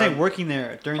No, I'm just job. saying working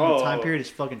there during the Oh. time period is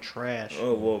fucking trash.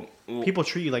 Oh well. People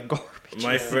treat you like garbage.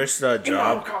 My Yeah. first Give me my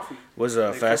job coffee. was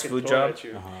a They fast fucking food throw it job, at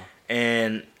you.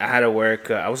 and I had to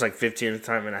work. I was like 15 at the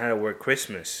time, and I had to work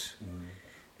Christmas,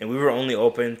 and we were only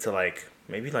open to like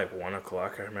maybe like 1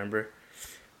 o'clock. I remember,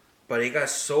 but it got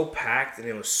so packed and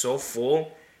it was so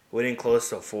full. We didn't close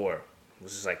till 4. It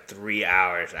was just like 3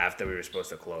 hours after we were supposed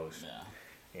to close. Yeah.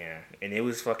 Yeah, and it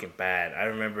was fucking bad. I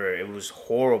remember it was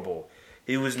horrible.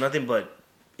 It was nothing but,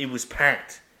 it was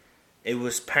packed. It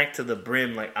was packed to the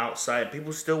brim, like outside.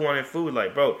 People still wanted food.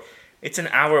 Like, bro, it's an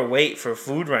hour wait for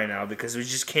food right now because we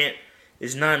just can't.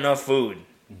 There's not enough food.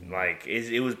 Like,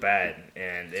 it was bad,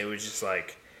 and it was just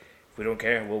like, we don't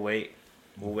care. We'll wait.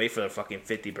 We'll wait for the fucking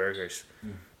 50 burgers.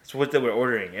 That's what they were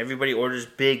ordering. Everybody orders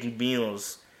big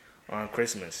meals on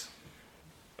Christmas.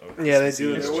 Or Yeah, they Christmas do.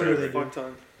 Eve They It's or true, order whatever. they a do. fuck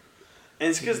ton. And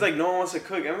it's because like no one wants to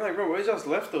cook. I'm like, bro, where's y'all's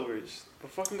leftovers?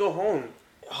 But fucking go home.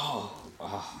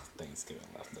 Thanksgiving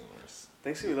leftovers,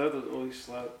 Thanksgiving leftovers always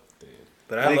slap. dude.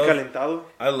 But Are they calentado?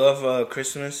 I love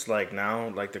Christmas like now,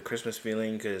 like the Christmas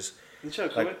feeling, because You try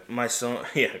to cook like my son,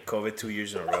 yeah, COVID 2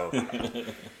 years in a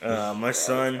row. My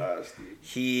son, it?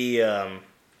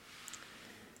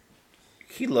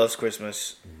 he loves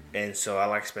Christmas, and so I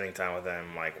like spending time with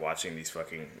him, like watching these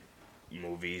fucking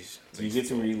movies. Do you get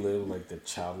to relive like the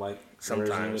childlike version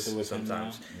Sometimes, with him now?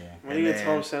 sometimes. Yeah. When you And get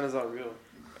home, then- Santa's not real.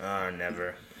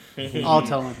 Never. I'll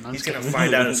tell him. I'm He's just gonna kidding.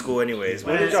 find out in school anyways.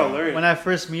 When but- did y'all learn? When I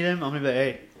first meet him, I'm gonna be like,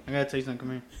 "Hey, I gotta tell you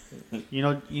something. Come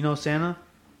here. You know Santa?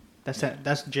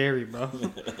 That's Jerry, bro.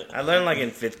 I learned like in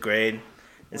 5th grade,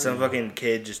 and some fucking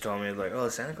kid just told me like, "Oh,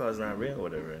 Santa Claus is not real, or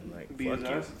whatever." And like, Beat his fuck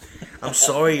you. ass? I'm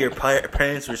sorry your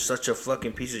parents were such a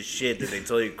fucking piece of shit that they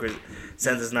told you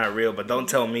Santa's not real, but don't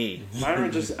tell me. Mine were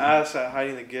just ass at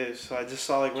hiding the gifts. So I just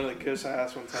saw like one of the gifts I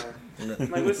asked one time. I'm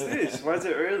like, what's this? Why is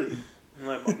it early? And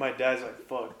like my dad's like,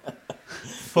 fuck.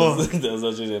 That was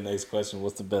actually the next question.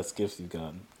 What's the best gift you've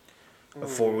gotten? A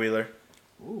 4-wheeler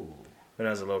Ooh, when I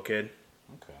was a little kid.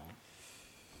 okay.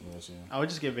 What about you? I would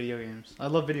just get video games. I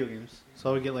love video games, so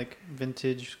I would get like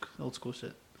vintage, old school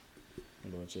shit.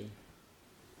 What about you?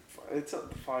 It's a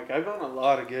fuck. I've gotten a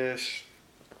lot of gifts.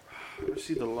 I've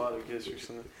received a lot of gifts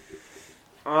recently.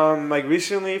 Like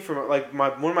recently, from like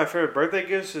one of my favorite birthday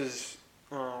gifts is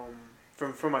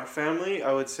from my family.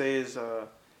 I would say is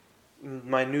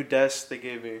my new desk they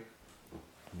gave me.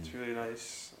 It's really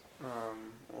nice.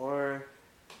 Or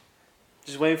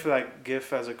just waiting for that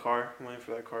gift as a car. I'm waiting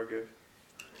for that car gift.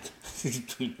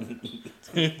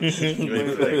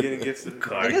 Waiting for that getting gifts to the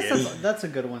car. Car I guess gift. that's a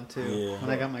good one too. Yeah. When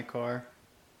I got my car,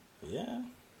 Yeah.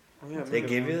 Oh, yeah, They man.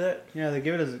 give you that? yeah, they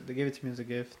gave it to me as a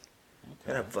gift.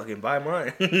 I gotta fucking buy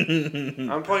mine.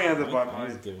 I'm probably gonna have to buy I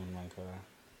was mine. given my car.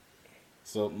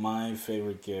 So my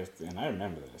favorite gift, and I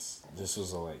remember this. This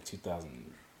was like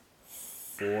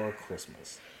 2004 for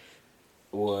Christmas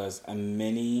was a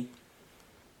mini.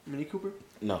 Mini Cooper.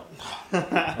 No,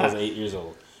 I was 8 years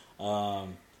old.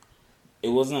 It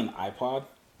wasn't an iPod.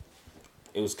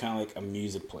 It was kind of like a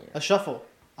music player. A shuffle.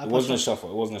 It wasn't a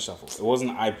shuffle. It wasn't a shuffle. It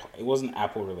wasn't iPod. It wasn't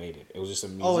Apple related. It was just a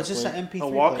music. Oh, it's just player. an MP3 A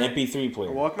walk- player. MP3 player.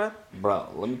 A Walkman. Bro,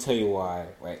 let me tell you why.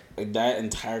 Like that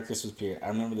entire Christmas period, I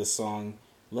remember the song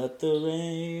 "Let the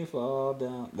Rain Fall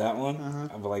Down." That one,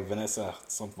 of like Vanessa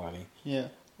somebody. Yeah.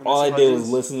 All I Vanessa did was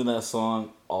Hudgens. listen to that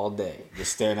song all day,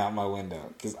 just staring out my window,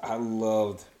 because I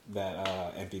loved that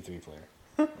MP3 player.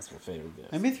 That's my favorite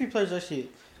gift. MP3 players actually.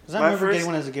 Because I My remember first- getting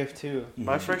one as a gift too.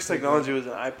 My first technology was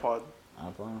an iPod.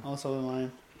 iPod. Also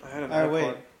mine. I had an Alright, iPod.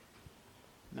 wait.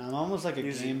 No, mine was like a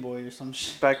Music. Game Boy or some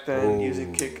shit. Back then, Oh.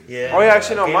 using Kick. Yeah. Oh yeah,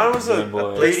 actually no, Game- mine was a Game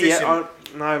Boy. 3DS. PlayStation.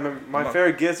 No, I remember my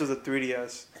favorite gift was a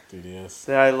 3DS. 3DS.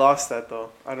 Yeah, I lost that though.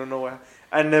 I don't know why.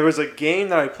 And there was a game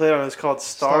that I played on. It's called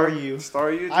Star Staryu.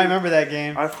 Staryu. dude. I remember that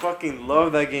game. I fucking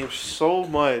love that game so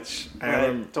much. I I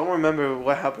remember- don't remember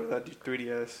what happened to that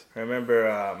 3DS. I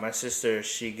remember my sister,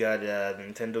 she got a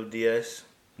Nintendo DS,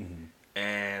 Mhm.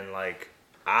 and like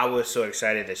I was so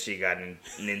excited that she got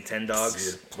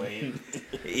Nintendogs. Played.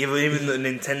 even the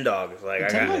Nintendogs, like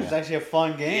Nintendo I was actually a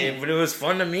fun got, game. but it was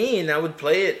fun to me, and I would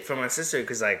play it for my sister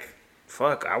because like,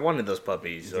 fuck, I wanted those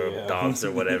puppies or Yeah. dogs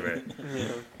or whatever, Yeah.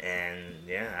 and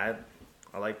yeah,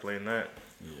 I like playing that.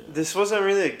 This wasn't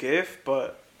really a gift,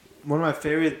 but one of my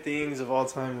favorite things of all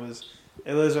time was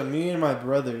it was when me and my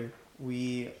brother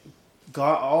we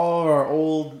got all of our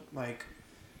old like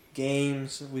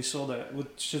games. We sold it. We're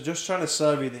just trying to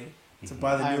sell everything to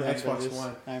buy the I new remember Xbox this.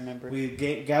 One. I remember. We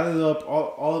gathered up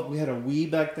all. We had a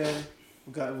Wii back then.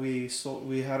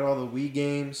 We had all the Wii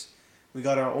games. We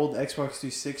got our old Xbox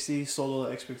 360. Sold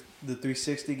all the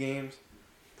 360 games.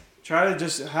 Try to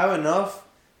just have enough.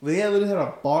 We literally had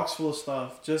a box full of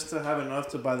stuff just to have enough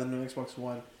to buy the new Xbox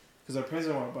One because our parents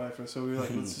didn't want to buy it for us. So we were like,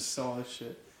 let's just sell all this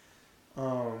shit.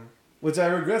 Which I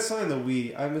regret selling the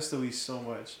Wii. I miss the Wii so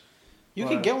much. You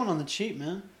But- can get one on the cheap,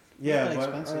 man. Yeah, Not but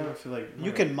expensive. I don't feel like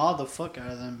You can mod the fuck out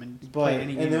of them and But play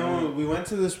any game. and you then want. we went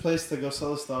to this place to go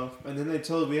sell the stuff, and then they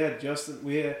told we had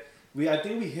I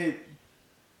think we hit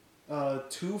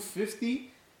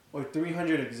 250 or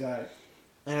 300 exact,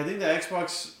 and I think the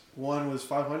Xbox One was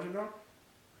 500 now, or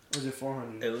was it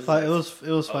 400? It was, It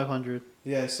was 500.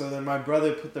 Yeah, so then my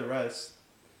brother put the rest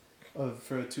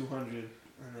for 200,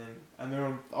 and then I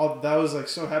remember that was like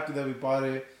so happy that we bought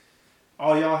it.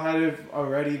 All y'all had it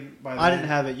already by then. I didn't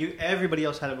have it. Everybody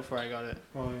else had it before I got it.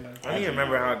 Oh yeah. I don't even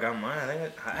remember how I got mine. I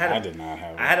think I had I to, did not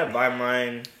have it. I had to buy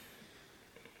mine.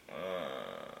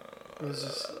 It was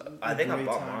just I a think I great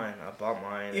bought time. mine. I bought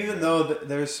mine. Even and- though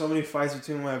there's so many fights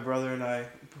between my brother and I,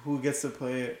 who gets to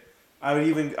play it, I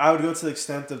would go to the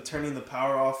extent of turning the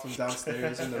power off from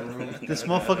downstairs in the room. This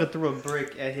motherfucker threw a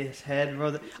brick at his head,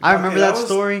 bro. I remember that that was-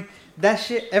 story. That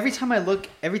shit. Every time I look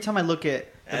at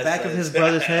the That's back of a- his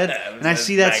brother's head, and I His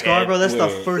see that back scar, head. bro, that's the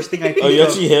Wait. first thing I think Oh, you of.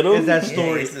 actually hit him? Is that Yeah,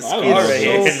 story? it's the I scar was right so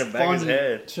here in the back of his funny.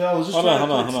 head. So I was just Hold on, trying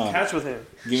hold to on. catch with him.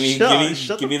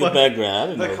 Shut Give me the the fuck- background. I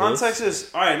didn't The know context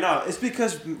is alright. No, it's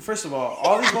because first of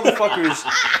all these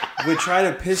motherfuckers would try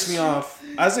to piss me off.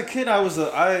 As a kid,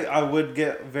 I would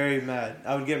get very mad.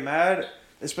 I would get mad,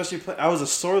 especially I was a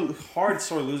hard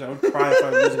sore loser. I would cry if I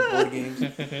was losing board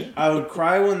games. I would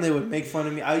cry when they would make fun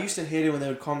of me. I used to hate it when they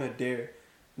would call me a dare.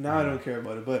 Now I don't care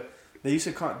about it, but they used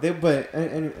to call.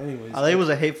 Anyways. Ali was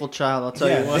a hateful child. I'll tell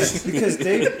you what. because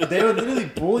they were literally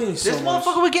bullying so This much.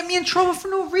 motherfucker would get me in trouble for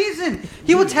no reason.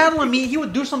 He would tattle on me. He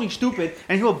would do something stupid,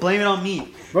 and he would blame it on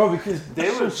me. Bro, because they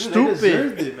So were stupid. They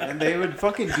deserved it, man. They would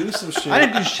fucking do some shit. I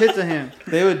didn't do shit to him.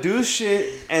 They would do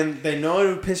shit, and they know it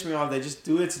would piss me off. They just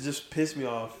do it to just piss me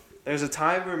off. There's a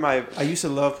time where I used to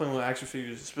love playing with action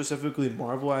figures, specifically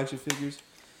Marvel action figures.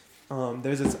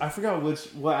 I forgot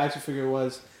what action figure it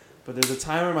was, but there's a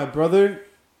time where my brother,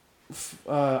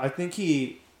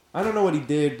 I don't know what he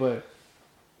did, but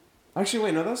actually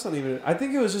wait, no, that's not even it. I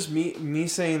think it was just me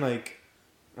saying like,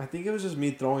 I think it was just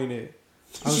me throwing it.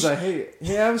 I was like, hey,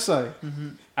 Avasai. Mm-hmm.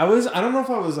 I don't know if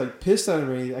I was like pissed at him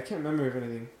or anything. I can't remember if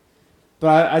anything.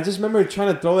 But I just remember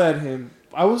trying to throw it at him.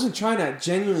 I wasn't trying to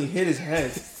genuinely hit his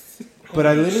head. But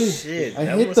I literally Shit, I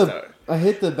that hit was I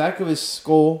hit the back of his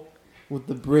skull with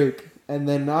the brick. And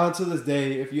then now to this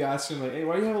day, if you ask him like, hey,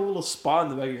 why do you have a little spot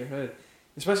in the back of your head?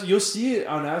 Especially you'll see it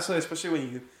on outside,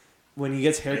 especially when he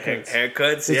gets haircuts.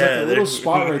 Haircuts, There's yeah. like a little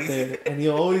spot right there, and he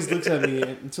always looks at me.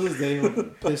 And until this day, he'll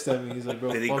pissed at me. He's like,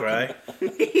 "Bro, Did he fuck cry? you."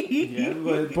 Yeah,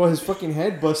 but bro, his fucking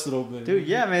head busted open. Dude,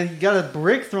 yeah, man, he got a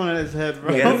brick thrown at his head,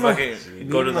 bro. You Yeah. gotta Me and fucking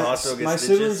go to the hospital, get My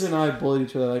stitches. siblings and I bullied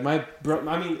each other.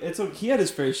 Like he had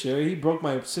his fair share. He broke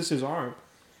my sister's arm.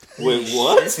 Wait,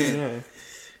 what? Yeah,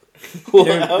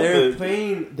 They're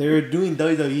playing. They were doing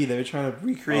WWE. They were trying to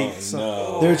recreate.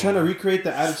 They were trying to recreate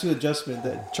the attitude adjustment,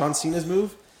 that John Cena's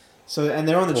move. So and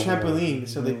they're on the trampoline.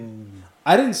 So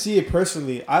I didn't see it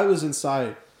personally. I was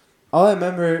inside. All I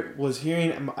remember was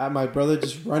hearing my brother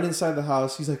just run inside the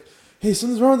house. He's like, "Hey,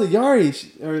 something's wrong with the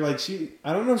Yari,"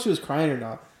 I don't know if she was crying or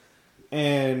not.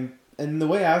 And the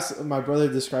way my brother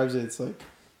describes it, it's like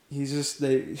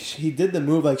he did the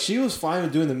move. Like she was fine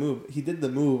with doing the move. He did the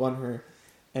move on her,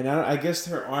 and I guess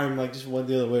her arm like just went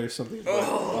the other way or something.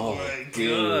 Oh my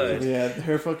god! Yeah,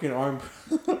 her fucking arm.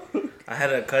 I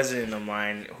had a cousin of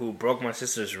mine who broke my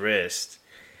sister's wrist,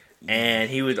 and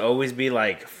he would always be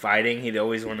like fighting. He'd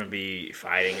always want to be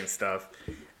fighting and stuff.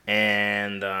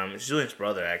 And it's Julian's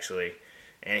brother actually,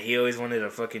 and he always wanted to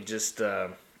fucking just.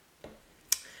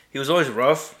 He was always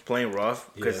playing rough,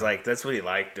 because like that's what he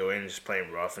liked doing, just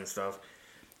playing rough and stuff.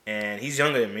 And he's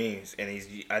younger than me, and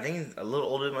I think he's a little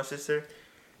older than my sister,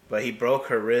 but he broke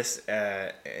her wrist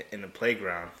in the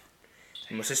playground.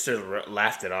 And my sister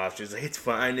laughed it off. She was like, "It's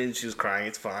fine," and she was crying,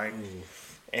 "It's fine."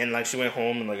 And like she went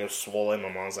home and like it was swollen. My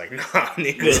mom's like, "Nah,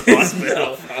 need to go to the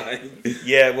hospital."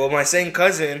 Yeah, well, my same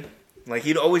cousin, like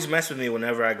he'd always mess with me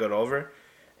whenever I got over.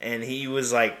 And he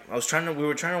was like, we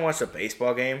were trying to watch a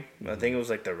baseball game. I think it was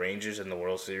like the Rangers in the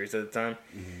World Series at the time.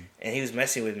 And he was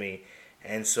messing with me.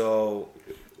 And so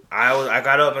I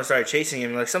got up and started chasing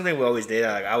him. Like something we always did.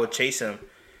 Like I would chase him.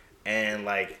 And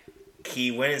like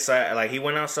he went inside, like he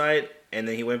went outside and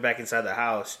then he went back inside the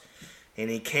house.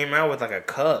 And he came out with like a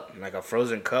cup, like a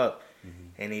frozen cup.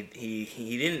 And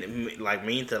he didn't like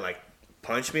mean to like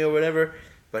punch me or whatever.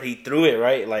 But he threw it,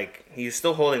 right? Like he was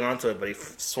still holding on to it, but he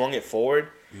swung it forward.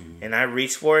 And I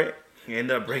reached for it. He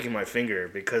ended up breaking my finger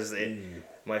because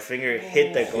my finger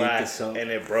hit the glass and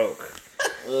it broke.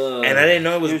 And I didn't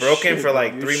know it was broken for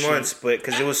like 3 months, but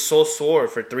because it was so sore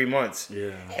for 3 months.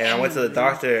 Yeah. And I went to the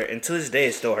doctor, and to this day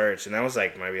it still hurts. And that was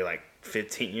like maybe like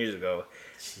 15 years ago.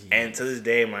 Jeez. And to this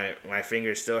day my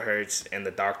finger still hurts. And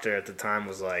the doctor at the time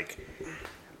was like,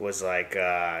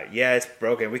 yeah, it's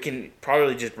broken. We can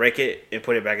probably just break it and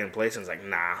put it back in place. And I was like,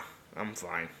 nah, I'm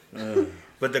fine.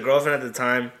 But the girlfriend at the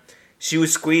time, she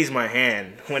would squeeze my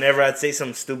hand. Whenever I'd say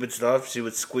some stupid stuff, she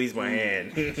would squeeze my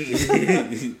hand.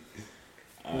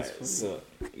 Alright, so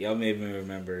y'all made me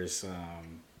remember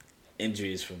some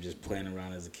injuries from just playing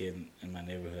around as a kid in my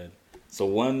neighborhood. So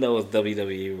one that was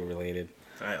WWE related.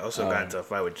 I also got into a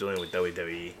fight with Julian with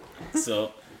WWE.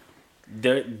 So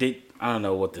I don't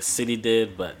know what the city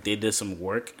did, but they did some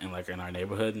work in our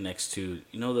neighborhood next to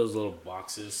those little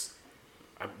boxes.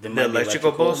 The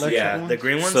electrical poles? Yeah, the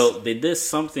green ones? So they did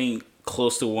something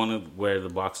close to one of where the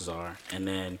boxes are. And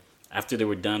then after they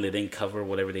were done, they didn't cover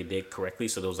whatever they did correctly.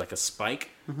 So there was like a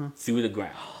spike through the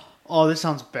ground. Oh, this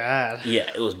sounds bad. Yeah,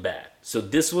 it was bad. So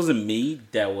this wasn't me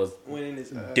that was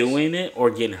doing it or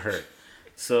getting hurt.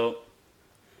 So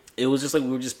it was just like we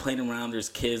were just playing around. There's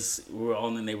kids. We were all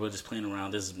in the neighborhood just playing around.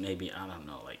 This is maybe, I don't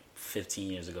know, like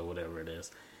 15 years ago, whatever it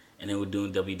is. And then we're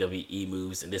doing WWE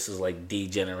moves, and this is like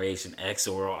D-Generation X,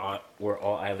 so we're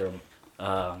all either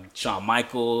Shawn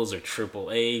Michaels or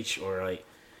Triple H, or like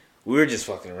we were just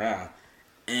fucking around.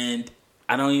 And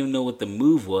I don't even know what the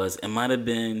move was. It might have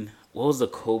been, what was the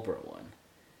Cobra one?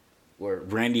 Where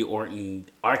Randy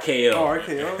Orton RKO. Oh,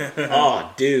 RKO.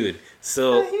 Oh, dude.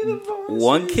 So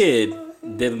one kid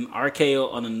did an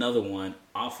RKO on another one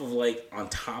off of on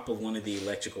top of one of the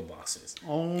electrical boxes,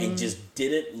 and just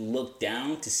didn't look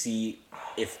down to see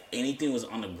if anything was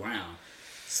on the ground.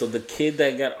 So the kid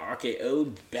that got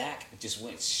RKO'd back just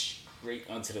went straight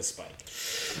onto the spike.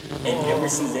 And ever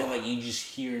since then, you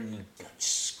just hear him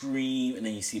scream, and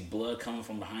then you see blood coming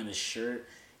from behind his shirt.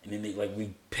 And then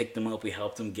we picked him up, we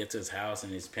helped him get to his house,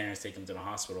 and his parents take him to the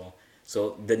hospital.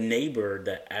 So the neighbor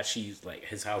that actually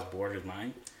his house borders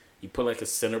mine, he put a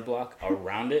center block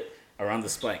around it. Around the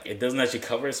spike. It doesn't actually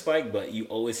cover a spike, but you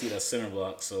always see that center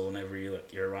block. So whenever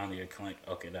you're around it, you're kind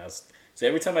of okay, that's... So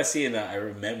every time I see it now, I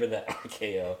remember that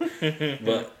RKO.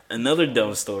 But another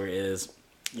dumb story is,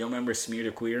 y'all remember Smear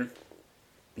the Queer?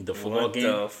 The football game?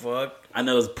 What the fuck? I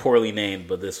know it's poorly named,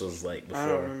 but this was before. I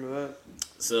don't remember that.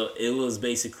 So it was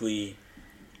basically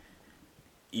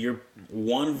you're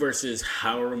one versus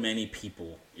however many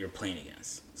people you're playing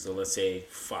against. So let's say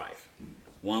 5.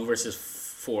 1 versus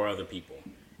 4 other people.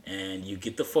 And you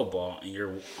get the football, and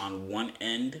you're on one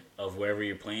end of wherever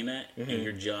you're playing at, and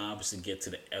your job is to get to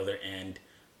the other end,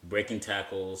 breaking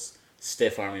tackles,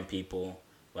 stiff arming people,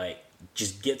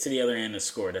 just get to the other end and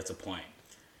score. That's a point.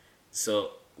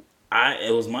 So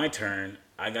it was my turn.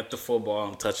 I got the football.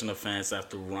 I'm touching the fence. I have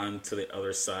to run to the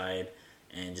other side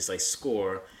and just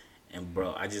score. And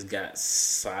bro, I just got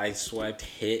sideswiped,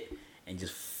 hit, and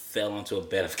just fell onto a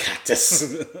bed of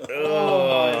cactus.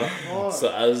 Oh, So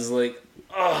I was like,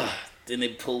 oh. Then they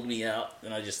pulled me out,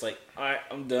 and I just like, all right,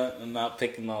 I'm done. I'm not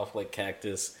picking off like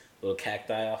cactus, little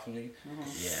cacti off of me.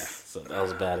 Yeah, so that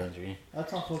was a bad injury. that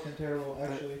sounds fucking terrible,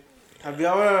 actually. Have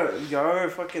y'all ever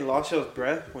fucking lost your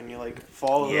breath when you like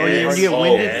fall? Yeah. Oh, you get Oh,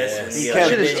 winded. yes. You Yeah, That can't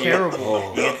shit is be- terrible.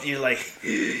 Oh. You're like,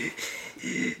 you're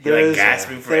There's- like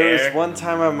gasping for there air. was one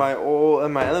time at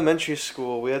my elementary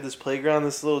school, we had this playground,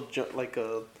 this little like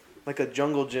a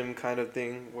jungle gym kind of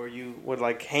thing where you would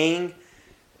like hang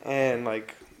and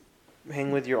like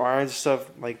hang with your arms and stuff,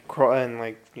 like crawl and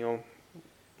like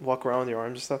walk around with your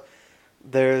arms and stuff.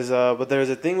 There's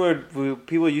a thing where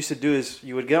people used to do is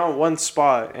you would get on one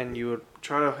spot and you would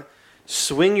try to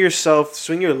swing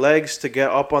your legs to get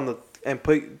up on the and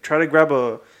try to grab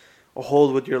a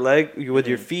hold with your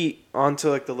your feet onto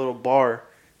like the little bar,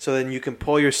 so then you can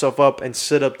pull yourself up and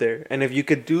sit up there. And if you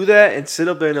could do that and sit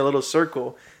up there in a little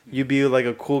circle, you'd be like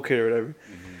a cool kid or whatever.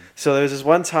 So there was this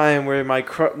one time where my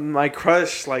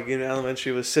crush, like in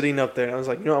elementary, was sitting up there, and I was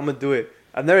like, I'm gonna do it.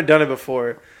 I've never done it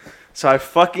before, so I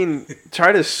fucking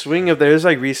tried to swing up there. It was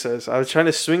like recess. I was trying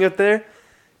to swing up there.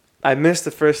 I missed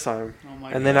the first time, Oh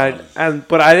my and God. then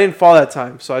but I didn't fall that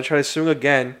time. So I tried to swing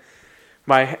again.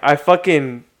 I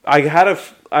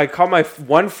caught my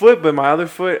one foot, but my other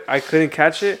foot I couldn't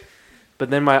catch it. But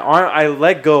then my arm, I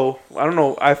let go. I don't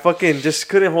know. I fucking just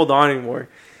couldn't hold on anymore.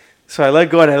 So I let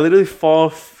go and I literally fall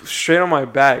straight on my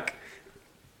back.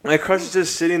 My crush is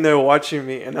just sitting there watching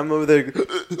me, and I'm over there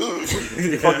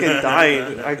fucking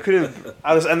dying.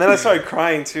 And then I started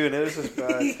crying too, and it was just bad.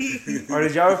 Or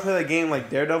did y'all ever play that game like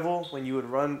Daredevil when you would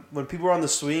run when people were on the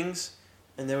swings,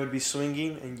 and they would be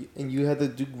swinging, and you had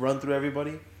to run through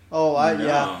everybody? Oh, No.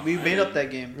 yeah. We made up that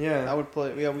game. Yeah. I would play.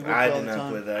 Yeah, we would play I all did the not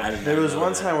time. play that. I did There not was know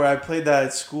one that. time where I played that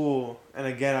at school, and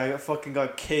again I fucking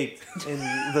got kicked in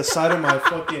the side of my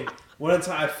fucking. One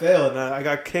time I failed, and I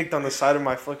got kicked on the side of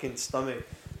my fucking stomach,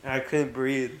 and I couldn't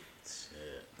breathe.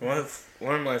 One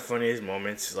of my funniest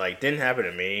moments, like, didn't happen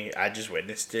to me. I just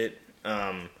witnessed it.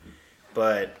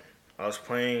 But I was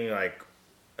playing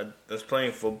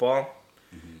football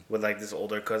with like this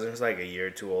older cousin, who's like a year or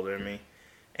two older than me,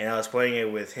 and I was playing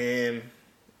it with him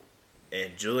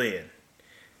and Julian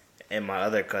and my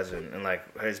other cousin and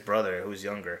like his brother who's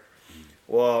younger.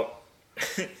 Well,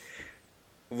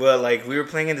 like we were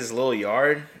playing in this little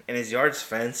yard, and his yard's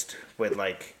fenced with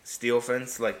like steel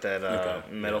fence, like that Okay,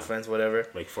 metal yeah. fence, whatever.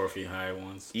 Like 4 feet high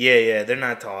ones. Yeah, they're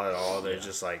not tall at all. They're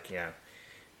just like, yeah.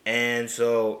 And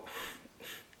so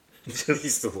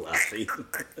He's still laughing.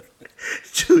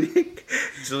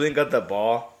 Julian got the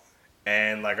ball,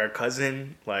 and like our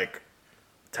cousin like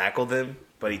tackled him,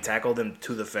 but he tackled him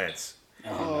to the fence.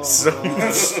 Oh.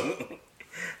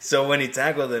 So when he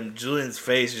tackled him, Julian's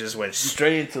face just went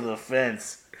straight into the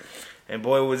fence. And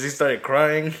boy, was he started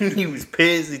crying. He was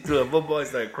pissed. He threw a football. He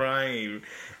started crying,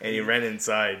 and he ran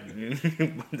inside.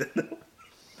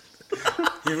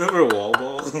 You remember wall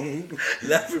ball?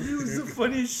 That for me was the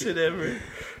funniest shit ever.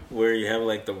 Where you have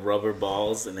like the rubber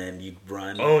balls and then you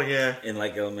run Oh yeah, in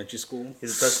like elementary school he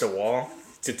touched the wall.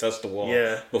 to touch the wall.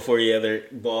 Yeah. Before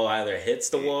ball either hits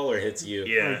the wall or hits you.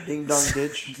 Yeah. Ding dong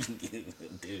ditch.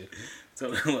 Dude.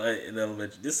 So in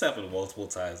elementary, this happened multiple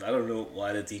times. I don't know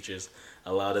why the teachers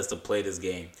allowed us to play this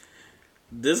game.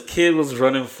 This kid was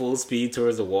running full speed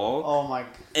towards the wall. Oh my.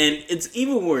 And it's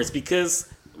even worse because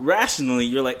rationally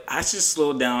you're like, I should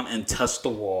slow down and touch the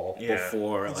wall Yeah.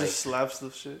 before He like just slaps the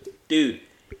shit. dude,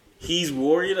 he's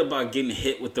worried about getting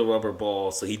hit with the rubber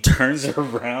ball, so he turns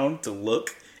around to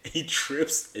look. He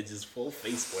trips and just full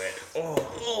face wet.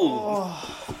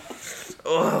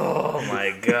 Oh my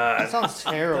That god. sounds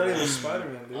Not terrible. even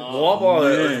Spider-Man, dude. Wall ball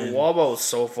man. was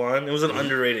so fun. It was an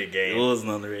underrated It game. was an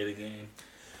underrated game.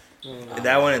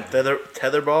 That one and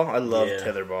tetherball. I love Yeah.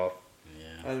 tetherball. Yeah.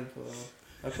 I didn't play that one.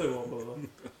 I played wall ball though.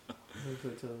 I didn't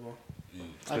play tetherball.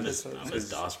 I I'm just-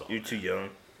 dodgeball. You're too young.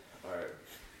 Alright.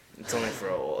 It's only for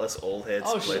us old heads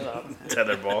Oh, to play shut up.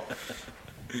 tetherball.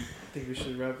 I think we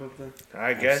should wrap up then.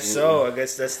 I guess so. I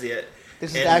guess that's the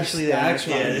This is And actually the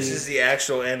actual. yeah. This is the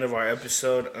actual end of our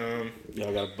episode.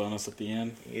 Y'all got a bonus at the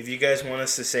end? If you guys want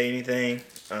us to say anything,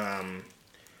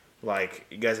 like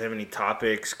you guys have any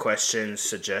topics, questions,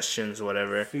 suggestions,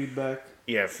 whatever, Feedback.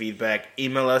 yeah, feedback,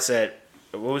 email us at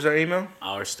what was our email?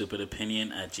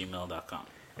 OurStupidOpinion@gmail.com.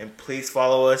 And please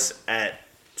follow us at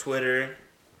Twitter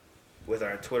with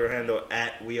our Twitter handle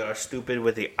at We Are Stupid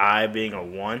with the I being a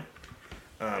 1.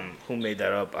 Who made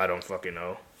that up? I don't fucking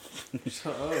know.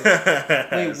 Shut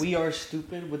up. Wait, we are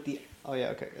stupid with the. Oh yeah,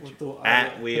 okay. Got you. With the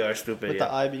At We Are Stupid. With Yeah.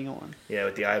 the I being a one. Yeah,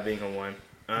 with the I being a 1.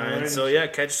 And Alrighty. so yeah,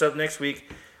 catch us up next week.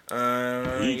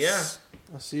 Yeah. Peace.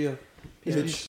 I'll see ya. Peace, Bitch. peace.